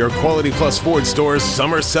days of your Quality Plus Ford Store's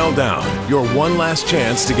Summer Sell-Down. Your one last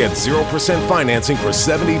chance to get 0% financing for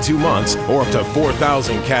 72 months or up to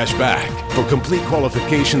 $4,000 cash back. For complete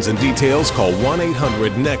qualifications and details, call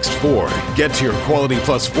 1-800-NEXT-FORD. Get to your Quality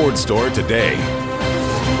Plus Ford store today.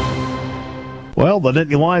 Well, the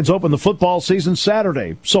Nittany Lions open the football season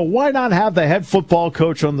Saturday, so why not have the head football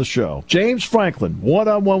coach on the show? James Franklin,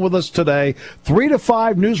 one-on-one with us today, 3 to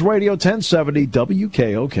 5, News Radio 1070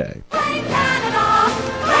 WKOK.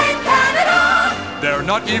 They're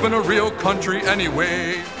not even a real country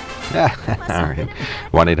anyway. All right.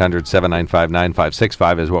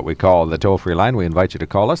 1-800-795-9565 is what we call the toll-free line. We invite you to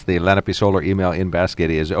call us. The Lenape Solar email in basket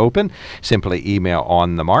is open. Simply email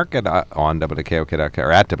on the market on WKOK.com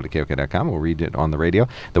or at WKOK.com. We'll read it on the radio.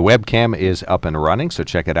 The webcam is up and running, so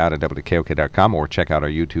check it out at WKOK.com or check out our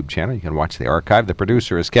YouTube channel. You can watch the archive. The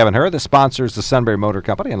producer is Kevin Herr. The sponsor is the Sunbury Motor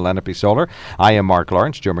Company and Lenape Solar. I am Mark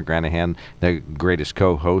Lawrence. Joe McGranaghan, the greatest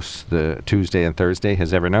co-host the Tuesday and Thursday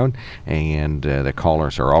has ever known. And the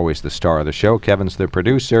callers are always the star of the show. Kevin's the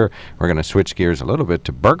producer. We're going to switch gears a little bit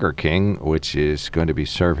to Burger King, which is going to be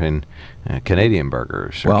serving Canadian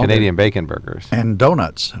burgers, or Canadian bacon burgers. And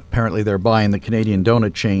donuts. Apparently they're buying the Canadian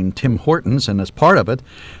donut chain Tim Hortons, and as part of it,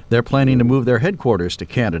 they're planning to move their headquarters to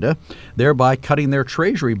Canada, thereby cutting their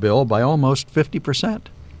treasury bill by almost 50%.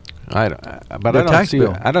 I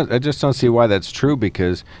just don't see why that's true,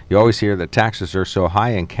 because you always hear that taxes are so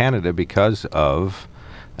high in Canada because of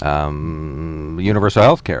universal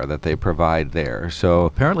health care that they provide there. So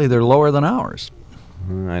apparently they're lower than ours.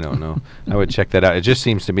 I don't know. I would check that out. It just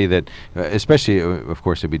seems to me that, especially, of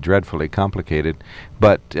course, it'd be dreadfully complicated.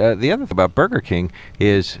 But the other thing about Burger King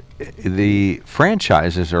is the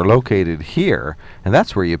franchises are located here, and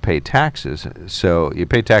that's where you pay taxes. So you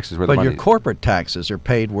pay taxes where the money. But your corporate taxes are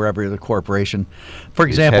paid wherever the corporation. For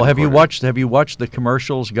example, have you watched the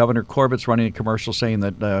commercials? Governor Corbett's running a commercial saying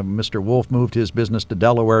that Mr. Wolf moved his business to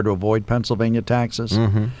Delaware to avoid Pennsylvania taxes.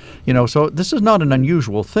 Mm-hmm. You know, so this is not an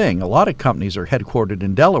unusual thing. A lot of companies are headquartered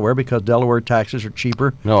in Delaware because Delaware taxes are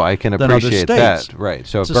cheaper. No, I can appreciate that. Right.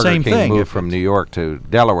 So it's if Burger King moved from New York to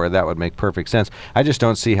Delaware, that would make perfect sense. I just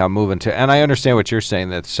don't see how moving to, and I understand what you're saying,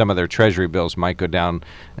 that some of their treasury bills might go down,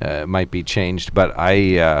 might be changed, but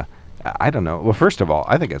I don't know. Well, first of all,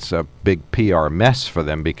 I think it's a big PR mess for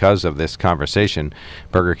them because of this conversation.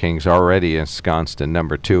 Burger King's already ensconced in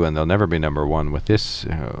 #2, and they'll never be #1 with this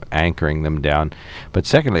anchoring them down. But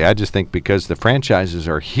secondly, I just think because the franchises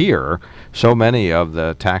are here, so many of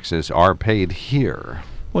the taxes are paid here.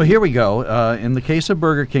 Well, here we go. In the case of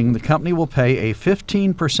Burger King, the company will pay a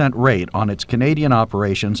 15% rate on its Canadian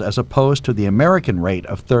operations as opposed to the American rate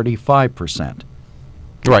of 35%.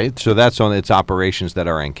 Right, so that's on its operations that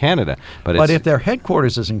are in Canada. But if their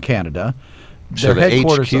headquarters is in Canada, So their the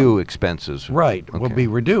headquarters HQ expenses, will be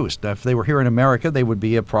reduced. If they were here in America, they would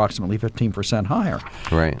be approximately 15% higher.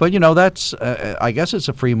 Right. But that's I guess it's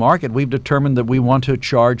a free market. We've determined that we want to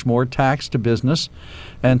charge more tax to business,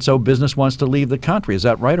 and so business wants to leave the country. Is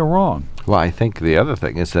that right or wrong? Well, I think the other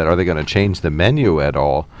thing is that are they going to change the menu at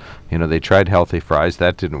all? They tried healthy fries,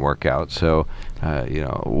 that didn't work out. So,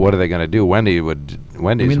 what are they going to do? Wendy's. You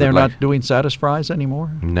mean they're not doing Satis Fries anymore?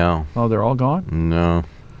 No. Oh, they're all gone? No.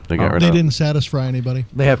 They didn't satisfy anybody.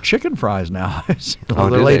 They have chicken fries now. Oh,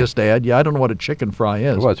 their latest ad. Yeah, I don't know what a chicken fry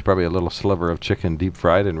is. Well, it's probably a little sliver of chicken deep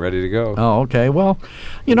fried and ready to go. Oh, okay. Well,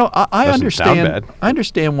 I understand. Sound bad. I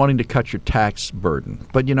understand wanting to cut your tax burden,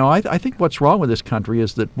 but I think what's wrong with this country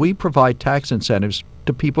is that we provide tax incentives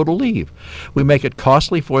to people to leave. We make it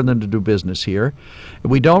costly for them to do business here.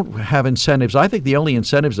 We don't have incentives. I think the only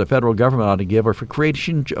incentives the federal government ought to give are for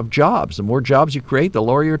creation of jobs. The more jobs you create, the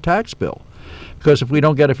lower your tax bill. Because if we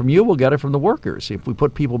don't get it from you, we'll get it from the workers. If we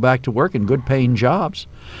put people back to work in good-paying jobs.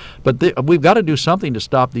 But we've got to do something to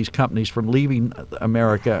stop these companies from leaving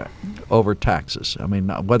America over taxes. I mean,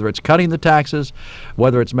 whether it's cutting the taxes,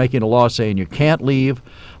 whether it's making a law saying you can't leave.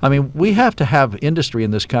 I mean, we have to have industry in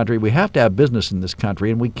this country. We have to have business in this country,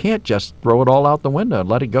 and we can't just throw it all out the window and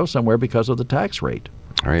let it go somewhere because of the tax rate.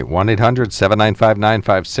 All right,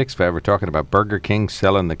 1-800-795-9565. We're talking about Burger King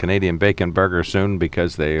selling the Canadian bacon burger soon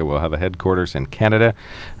because they will have a headquarters in Canada.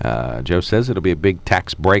 Joe says it'll be a big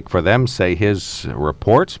tax break for them, say his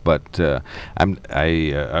reports, but I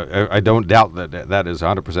don't doubt that is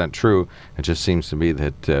 100% true. It just seems to me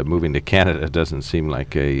that moving to Canada doesn't seem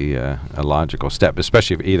like a logical step,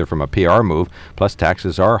 especially either from a PR move, plus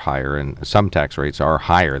taxes are higher and some tax rates are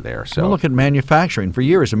higher there. So look at manufacturing. For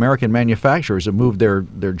years, American manufacturers have moved their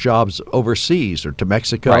jobs overseas or to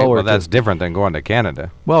Mexico. Right, or well, that's different than going to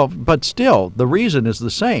Canada. Well, but still, the reason is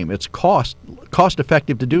the same. It's cost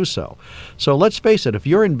effective to do so. So let's face it, if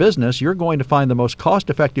you're in business, you're going to find the most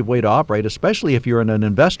cost-effective way to operate, especially if you're in an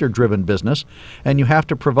investor-driven business, and you have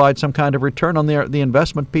to provide some kind of return on the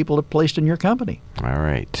investment people have placed in your company. All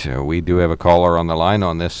right. We do have a caller on the line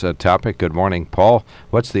on this topic. Good morning, Paul.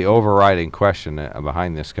 What's the overriding question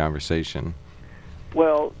behind this conversation?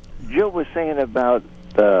 Well, Joe was saying about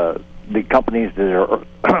the companies that are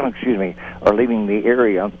are leaving the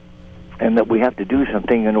area, and that we have to do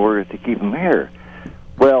something in order to keep them here.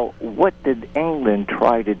 Well, what did England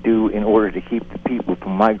try to do in order to keep the people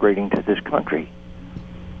from migrating to this country?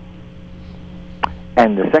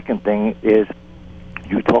 And the second thing is,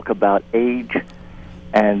 you talk about age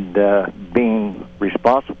and being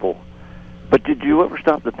responsible, but did you ever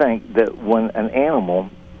stop to think that when an animal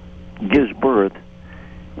gives birth,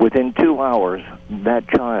 within 2 hours, that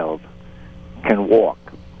child can walk?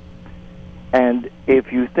 And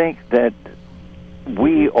if you think that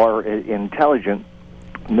we are intelligent,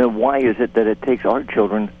 then why is it that it takes our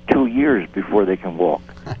children 2 years before they can walk?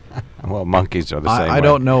 Well, monkeys are the same way. I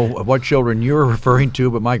don't know what children you're referring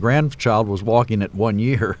to, but my grandchild was walking at 1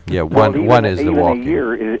 year. Yeah, one is the walking. Even a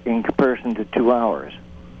year is in comparison to 2 hours.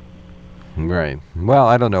 Right. Well,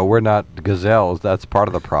 I don't know. We're not gazelles. That's part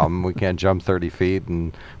of the problem. We can't jump 30 feet,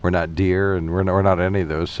 and we're not deer, and we're not any of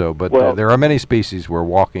those. So, but there are many species where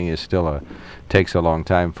walking is still takes a long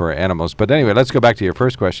time for animals. But anyway, let's go back to your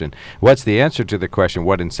first question. What's the answer to the question?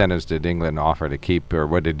 What incentives did England offer to keep, or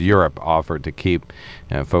what did Europe offer to keep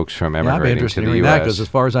folks from emigrating to the U.S.? Because as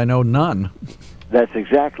far as I know, none. That's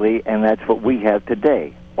exactly, and that's what we have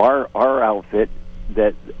today. Our outfit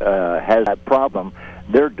that has that problem,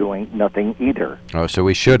 they're doing nothing either. Oh, so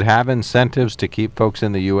we should have incentives to keep folks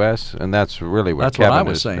in the U.S., and that's really what Kevin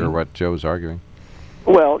is saying, or what Joe's arguing.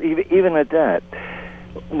 Well, even at that,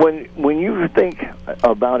 when you think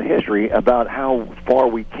about history, about how far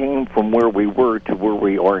we came from where we were to where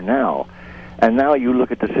we are now, and now you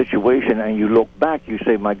look at the situation and you look back, you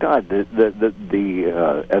say, my God,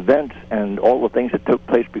 the events and all the things that took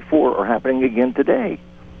place before are happening again today.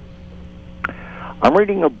 I'm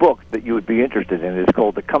reading a book that you would be interested in. It's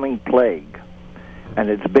called The Coming Plague,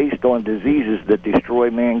 and it's based on diseases that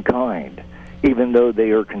destroy mankind, even though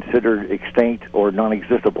they are considered extinct or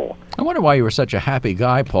non-existable. I wonder why you were such a happy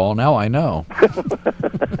guy, Paul. Now I know.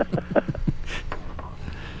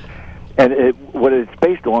 And what it's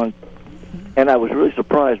based on, and I was really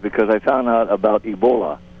surprised because I found out about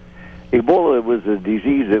Ebola. Ebola was a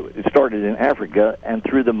disease that started in Africa, and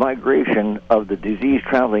through the migration of the disease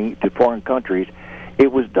traveling to foreign countries, it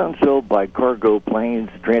was done so by cargo planes,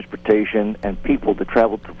 transportation, and people that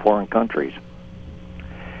traveled to foreign countries.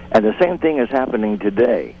 And the same thing is happening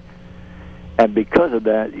today. And because of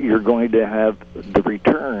that, you're going to have the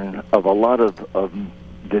return of a lot of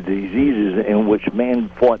the diseases in which man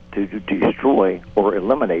fought to destroy or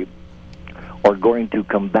eliminate, are going to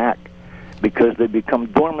come back because they become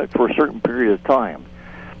dormant for a certain period of time.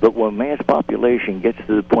 But when man's population gets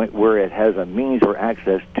to the point where it has a means or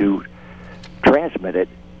access to transmit it,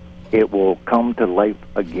 it will come to life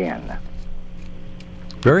again.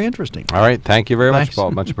 Very interesting. All right. Thank you very much,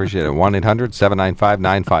 Paul. Much appreciated.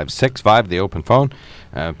 1-800-795-9565, the open phone.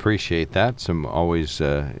 Appreciate that.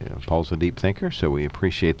 Paul's a deep thinker, so we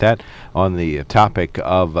appreciate that. On the topic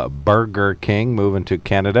of Burger King moving to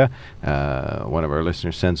Canada, one of our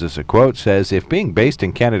listeners sends us a quote, says, if being based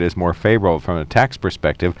in Canada is more favorable from a tax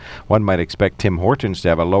perspective, one might expect Tim Hortons to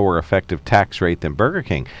have a lower effective tax rate than Burger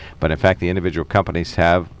King. But in fact, the individual companies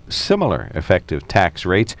have similar effective tax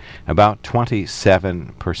rates, about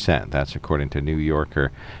 27%. That's according to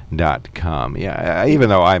NewYorker.com. Yeah, even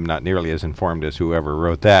though I'm not nearly as informed as whoever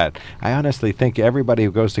wrote that, I honestly think everybody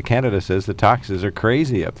who goes to Canada says the taxes are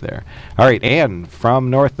crazy up there. All right, Anne from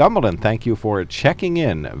Northumberland, thank you for checking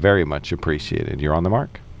in. Very much appreciated. You're on the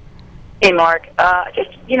mark. Hey, Mark.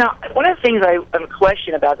 One of the things I'm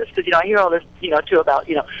questioning about this, because, I hear all this, too, about,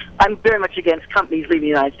 I'm very much against companies leaving the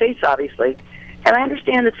United States, obviously. And I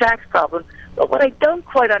understand the tax problem, but what I don't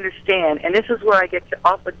quite understand, and this is where I get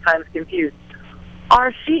oftentimes confused,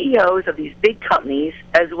 are CEOs of these big companies,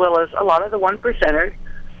 as well as a lot of the one percenters,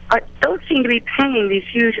 don't seem to be paying these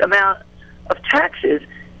huge amount of taxes.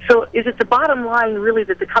 So is it the bottom line, really,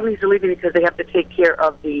 that the companies are leaving because they have to take care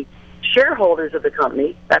of the shareholders of the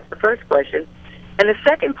company? That's the first question. And the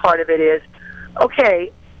second part of it is,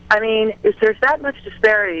 okay, if there's that much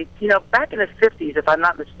disparity, back in the 50s, if I'm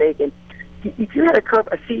not mistaken, if you had a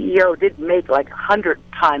CEO did make like 100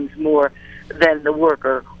 times more than the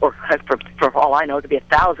worker, or for all I know, it could be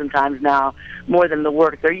 1,000 times now more than the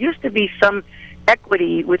worker. There used to be some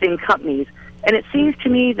equity within companies, and it seems to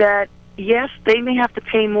me that, yes, they may have to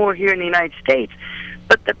pay more here in the United States,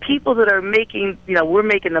 but the people that are making, we're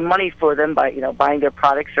making the money for them by, buying their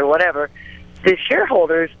products or whatever, the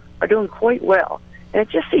shareholders are doing quite well. And it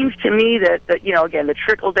just seems to me that again, the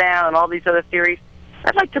trickle down and all these other theories,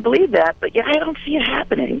 I'd like to believe that, but I don't see it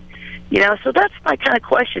happening. So that's my kind of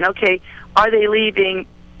question. Okay, are they leaving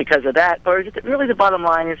because of that, or is it really the bottom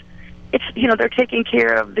line is it's they're taking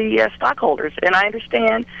care of the stockholders, and I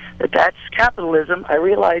understand that that's capitalism. I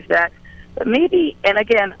realize that, but maybe, and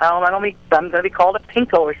again, I'm going to be called a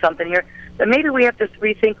pinko or something here, but maybe we have to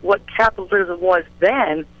rethink what capitalism was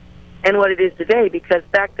then and what it is today, because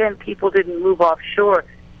back then people didn't move offshore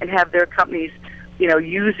and have their companies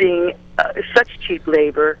using such cheap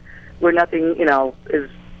labor where nothing, is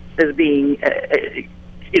being,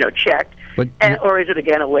 checked. Or is it,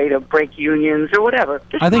 again, a way to break unions or whatever?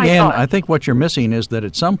 I think, Ann, I think what you're missing is that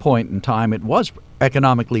at some point in time it was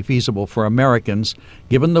economically feasible for Americans,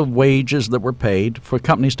 given the wages that were paid, for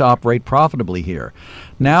companies to operate profitably here.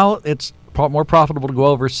 Now it's more profitable to go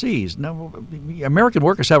overseas. Now, American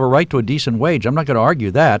workers have a right to a decent wage. I'm not going to argue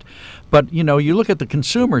that. But, you look at the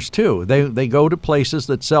consumers, too. They go to places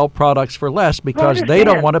that sell products for less because they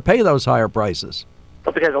don't want to pay those higher prices.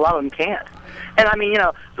 Well, because a lot of them can't. And,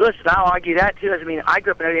 listen, I'll argue that, too. I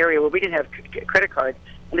grew up in an area where we didn't have credit cards.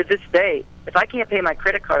 And to this day, if I can't pay my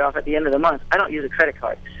credit card off at the end of the month, I don't use a credit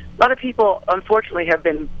card. A lot of people, unfortunately, have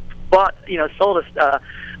been sold us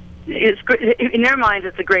in their minds,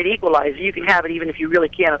 it's a great equalizer. You can have it even if you really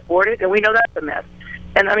can't afford it, and we know that's a mess.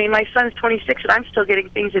 And my son's 26, and I'm still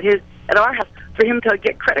getting things at our house for him to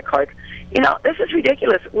get credit cards. This is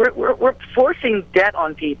ridiculous. We're forcing debt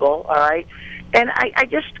on people, all right? And I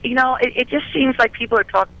just, it just seems like people are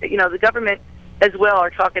talking. The government as well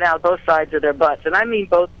are talking out both sides of their butts, and I mean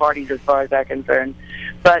both parties as far as that's concerned.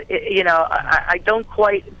 But I don't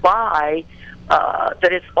quite buy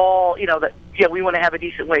that it's all that. Yeah, we want to have a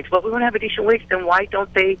decent wage. Well, if we want to have a decent wage, then why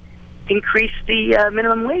don't they increase the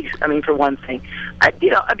minimum wage? For one thing,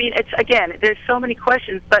 it's again, there's so many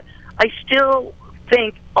questions, but I still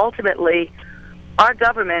think ultimately our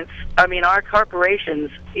governments, our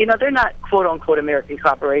corporations, they're not quote unquote American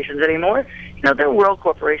corporations anymore. They're world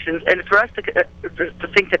corporations, and for us to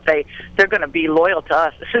think that they're going to be loyal to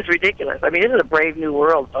us, this is ridiculous. This is a brave new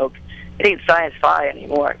world, folks. It ain't science fi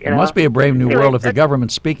anymore. It must be a brave new world if the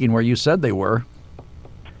government's speaking where you said they were.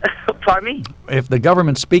 Pardon me? If the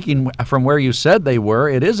government's speaking from where you said they were,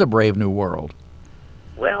 it is a brave new world.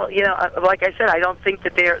 Well, like I said, I don't think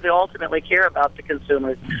that they ultimately care about the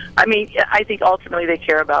consumers. I think ultimately they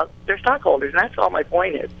care about their stockholders, and that's all my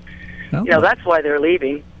point is. That's why they're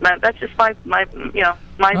leaving. That's just my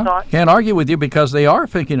thought. Can't argue with you because they are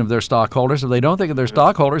thinking of their stockholders. If they don't think of their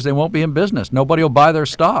stockholders, they won't be in business. Nobody will buy their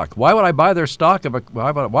stock. Why would I buy their stock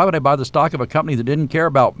why would I buy the stock of a company that didn't care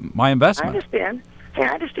about my investment? I understand. Hey,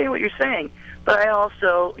 I understand what you're saying, but I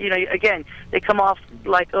also, again, they come off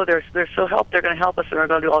like, oh, they're so they're going to help us and they're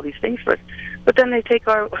going to do all these things for us. But then they take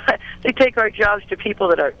our jobs to people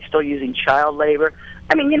that are still using child labor.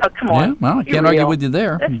 I mean, come on. Yeah, well, I can't argue with you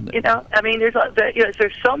there. I mean,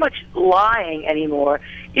 there's so much lying anymore.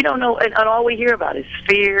 You don't know, and all we hear about is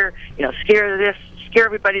fear. Scare this, scare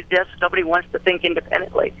everybody to death. So nobody wants to think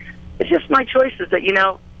independently. It's just my choices that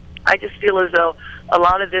I just feel as though a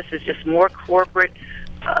lot of this is just more corporate.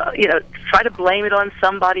 Try to blame it on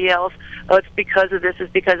somebody else. Oh, it's because of this,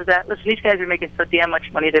 it's because of that. Listen, these guys are making so damn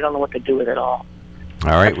much money, they don't know what to do with it all.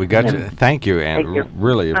 All right, we got you. Thank you, and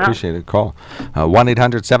really appreciate the call.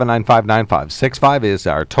 1-800-795-9565 is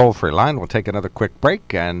our toll-free line. We'll take another quick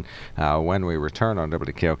break, and when we return on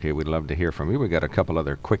WKOK, we'd love to hear from you. We got a couple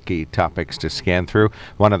other quickie topics to scan through.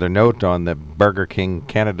 One other note on the Burger King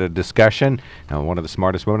Canada discussion. One of the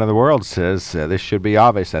smartest women in the world says this should be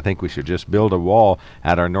obvious. I think we should just build a wall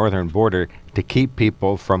at our northern border to keep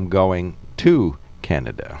people from going to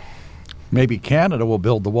Canada. Maybe Canada will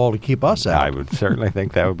build the wall to keep us out. I would certainly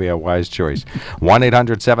think that would be a wise choice.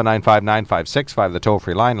 1-800-795-9565, the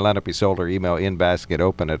toll-free line. Let it be sold or email in basket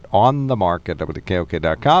open at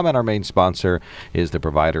onthemark@WKOK.com. And our main sponsor is the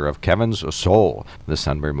provider of Kevin's Soul, the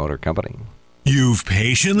Sunbury Motor Company. You've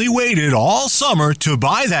patiently waited all summer to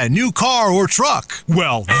buy that new car or truck.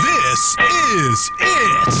 Well, this is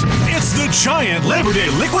it. It's the giant Labor Day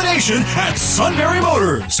liquidation at Sunbury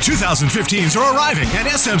Motors. 2015s are arriving, and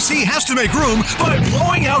SMC has to make room by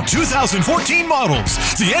blowing out 2014 models.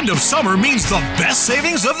 The end of summer means the best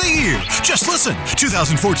savings of the year. Just listen.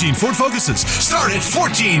 2014 Ford Focuses start at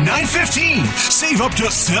 $14,915. Save up to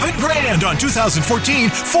 $7,000 on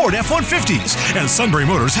 2014 Ford F-150s. And Sunbury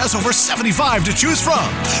Motors has over 75 to choose from.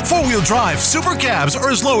 Four-wheel drive super cabs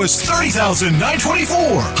are as low as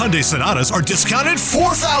 $30,924. Hyundai Sonatas are discounted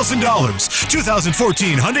 $4,000.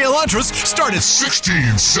 2014 Hyundai Elantras start at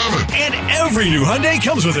 $16,700. And every new Hyundai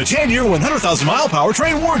comes with a 10-year, 100,000-mile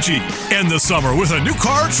powertrain warranty. End the summer with a new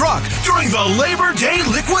car or truck during the Labor Day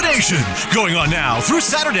liquidation. Going on now through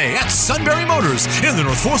Saturday at Sunbury Motors in the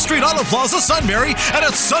North 4th Street Auto Plaza, Sunbury, and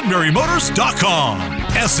at sunburymotors.com.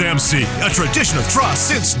 SMC, a tradition of trust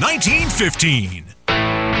since 1950.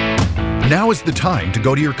 Now is the time to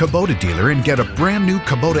go to your Kubota dealer and get a brand new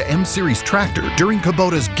Kubota M-Series tractor during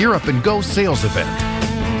Kubota's Gear Up and Go sales event.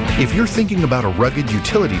 If you're thinking about a rugged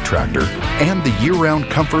utility tractor and the year-round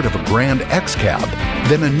comfort of a Grand X-Cab,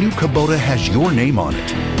 then a new Kubota has your name on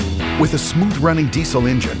it. With a smooth-running diesel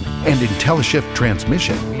engine and IntelliShift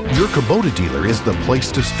transmission, your Kubota dealer is the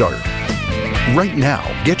place to start. Right now,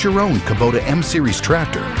 get your own Kubota M-Series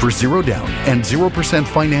tractor for 0 down and 0%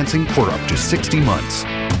 financing for up to 60 months.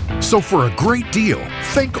 So for a great deal,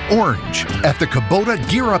 think orange at the Kubota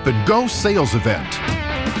Gear Up and Go sales event.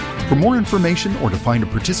 For more information or to find a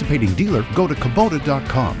participating dealer, go to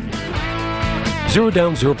Kubota.com. 0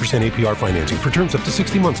 down, 0% APR financing for terms up to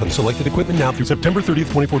 60 months on selected equipment now through September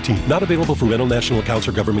 30th, 2014. Not available for rental national accounts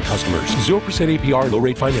or government customers. 0% APR low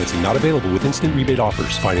rate financing not available with instant rebate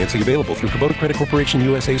offers. Financing available through Kubota Credit Corporation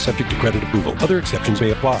USA subject to credit approval. Other exceptions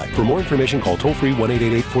may apply. For more information, call toll free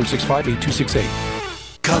 1-888-465-8268.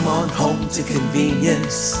 Come on home to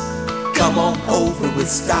convenience. Come on over with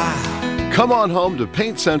style. Come on home to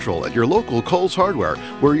Paint Central at your local Kohl's Hardware,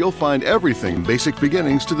 where you'll find everything from basic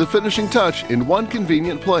beginnings to the finishing touch in one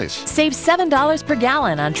convenient place. Save $7 per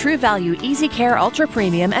gallon on True Value Easy Care Ultra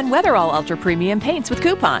Premium and Weatherall Ultra Premium paints with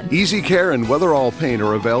coupon. Easy Care and Weatherall paint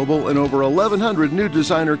are available in over 1,100 new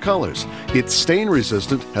designer colors. It's stain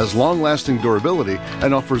resistant, has long-lasting durability,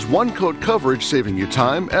 and offers one-coat coverage, saving you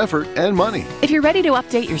time, effort, and money. If you're ready to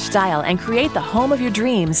update your style and create the home of your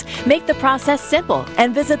dreams, make the process simple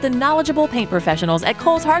and visit the knowledgeable paint professionals at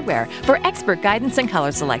Kohl's Hardware for expert guidance and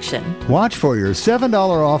color selection. Watch for your $7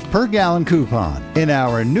 off per gallon coupon in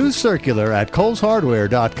our new circular at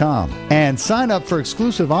Kohl'sHardware.com and sign up for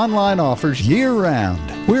exclusive online offers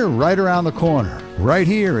year-round. We're right around the corner, right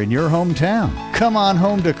here in your hometown. Come on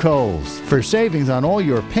home to Kohl's for savings on all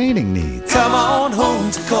your painting needs. Come on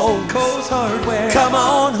home to Kohl's. Kohl's Hardware. Come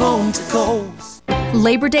on home to Kohl's.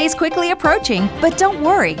 Labor Day is quickly approaching, but don't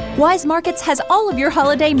worry. Wise Markets has all of your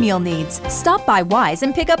holiday meal needs. Stop by Wise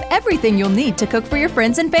and pick up everything you'll need to cook for your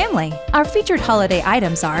friends and family. Our featured holiday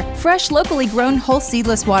items are fresh, locally grown whole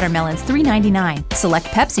seedless watermelons, $3.99. Select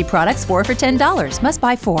Pepsi products, 4 for $10, must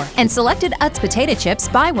buy 4. And selected Utz potato chips,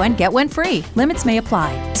 buy 1, get 1 free. Limits may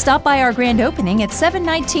apply. Stop by our grand opening at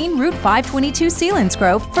 719 Route 522 Sealands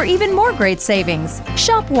Grove for even more great savings.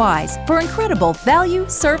 Shop Wise for incredible value,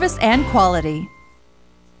 service, and quality.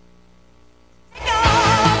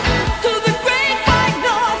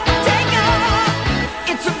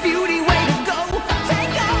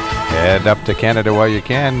 Head up to Canada while you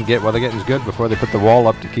can. Get while the getting's good before they put the wall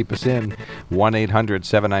up to keep us in.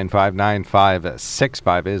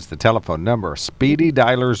 1-800-795-9565 is the telephone number. Speedy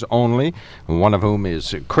dialers only, one of whom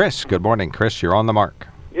is Chris. Good morning, Chris. You're on the mark.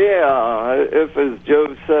 Yeah, if, as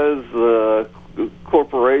Joe says, the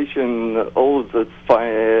corporation owes its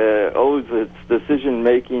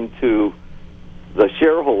decision-making to the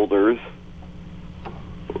shareholders,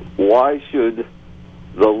 why should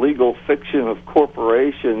the legal fiction of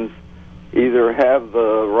corporations either have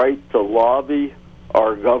the right to lobby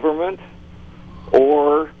our government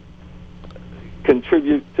or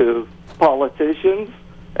contribute to politicians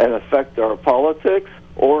and affect our politics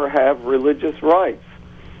or have religious rights?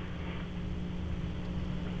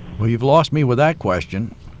 Well, you've lost me with that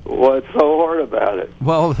question. What's so hard about it?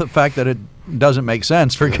 Well, the fact that it doesn't make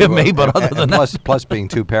sense, forgive me, but other than that... Plus being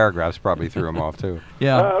 2 paragraphs probably threw him off, too.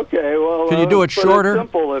 Yeah. Okay, well... Can you do it shorter? It's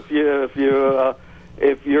simple.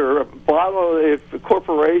 If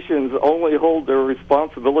corporations only hold their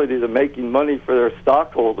responsibility to making money for their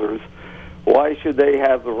stockholders, why should they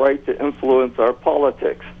have the right to influence our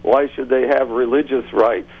politics? Why should they have religious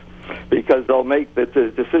rights? Because they'll make the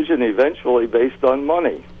decision eventually based on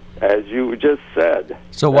money, as you just said.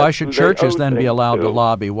 So why should churches then be allowed to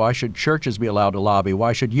lobby? Why should churches be allowed to lobby?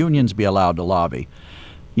 Why should unions be allowed to lobby?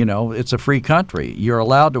 You know, it's a free country. You're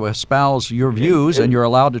allowed to espouse your views, and you're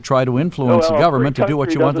allowed to try to influence the government to do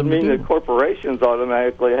what you want them to do. Doesn't mean that corporations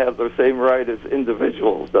automatically have the same right as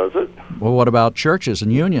individuals, does it? Well, what about churches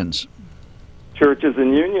and unions? Churches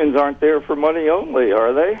and unions aren't there for money only,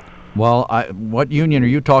 are they? Well, what union are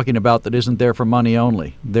you talking about that isn't there for money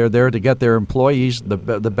only? They're there to get their employees the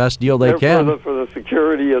best deal they can. For the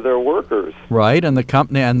security of their workers. Right, and the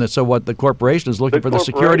company, so what the corporation is looking for the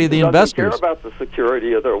security of the investors. Care about the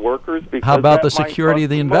security of their workers because how about the security of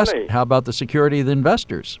the investors? How about the security of the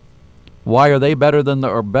investors? Why are they better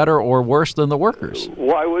or worse than the workers?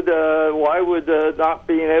 Why would not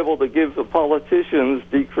being able to give the politicians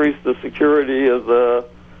decrease the security of the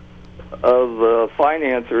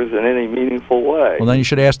financiers in any meaningful way? Well, then you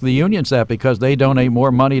should ask the unions that, because they donate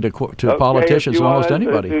more money to politicians than almost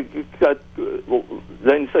anybody.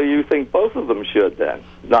 Then so you think both of them should then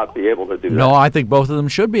not be able to do that? No, I think both of them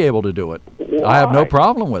should be able to do it. Why? I have no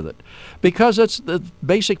problem with it, because it's the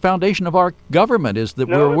basic foundation of our government is that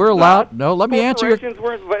we're allowed. No, let me answer your question.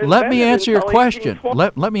 Let me answer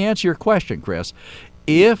your question, Chris.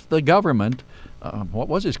 If the government what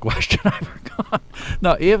was his question? I forgot.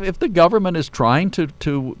 Now, if the government is trying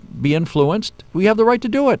to be influenced, we have the right to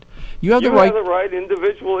do it. You have the right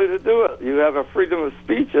individually to do it. You have a freedom of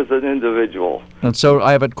speech as an individual. And so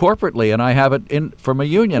I have it corporately, and I have it from a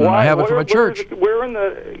union, and I have it from a church. Where in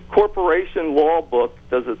the corporation law book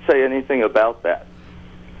does it say anything about that?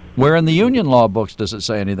 Where in the union law books does it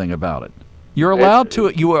say anything about it? You are allowed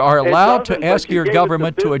to ask your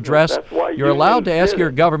government to address. You're allowed to ask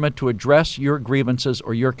your government to address your grievances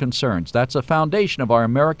or your concerns. That's a foundation of our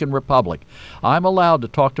American republic. I'm allowed to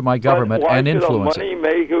talk to my government and influence it. Why should a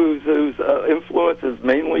money whose influence is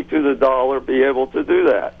mainly through the dollar be able to do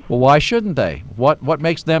that? Well, why shouldn't they? What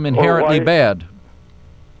makes them inherently bad?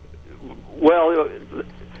 Well,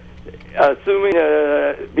 assuming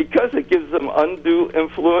because it gives them undue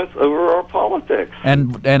influence over our politics.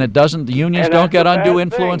 And it doesn't. The unions don't get undue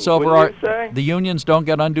influence over our. The unions don't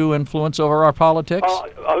get undue influence over our politics.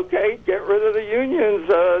 Okay, get rid of the unions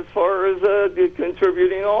as far as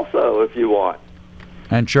contributing also, if you want.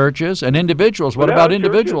 And churches and individuals. What about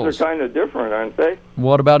individuals? Churches are kind of different, aren't they?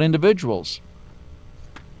 What about individuals?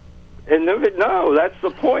 No, that's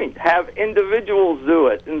the point. Have individuals do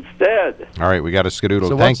it instead. All right, we got a skedoodle.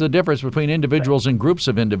 So what's the difference between individuals and groups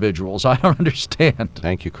of individuals? I don't understand.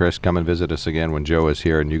 Thank you, Chris. Come and visit us again when Joe is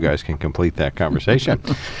here, and you guys can complete that conversation.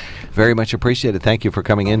 Very much appreciated. Thank you for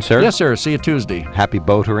coming in, sir. Yes, sir. See you Tuesday. Happy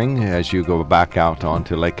boatering as you go back out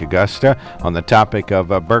onto Lake Augusta. On the topic of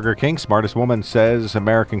Burger King, smartest woman says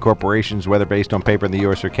American corporations, whether based on paper in the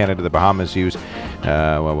U.S. or Canada, the Bahamas use.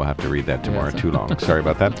 Well, we'll have to read that tomorrow. Too long. Sorry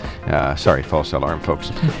about that. Sorry, false alarm,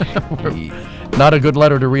 folks. Not a good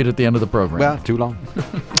letter to read at the end of the program. Well, too long.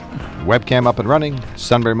 Webcam up and running,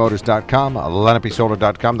 sunburymotors.com,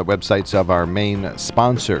 lenapesolar.com, the websites of our main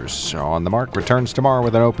sponsors. On the Mark returns tomorrow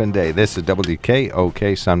with an open day. This is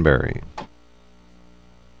WKOK Sunbury.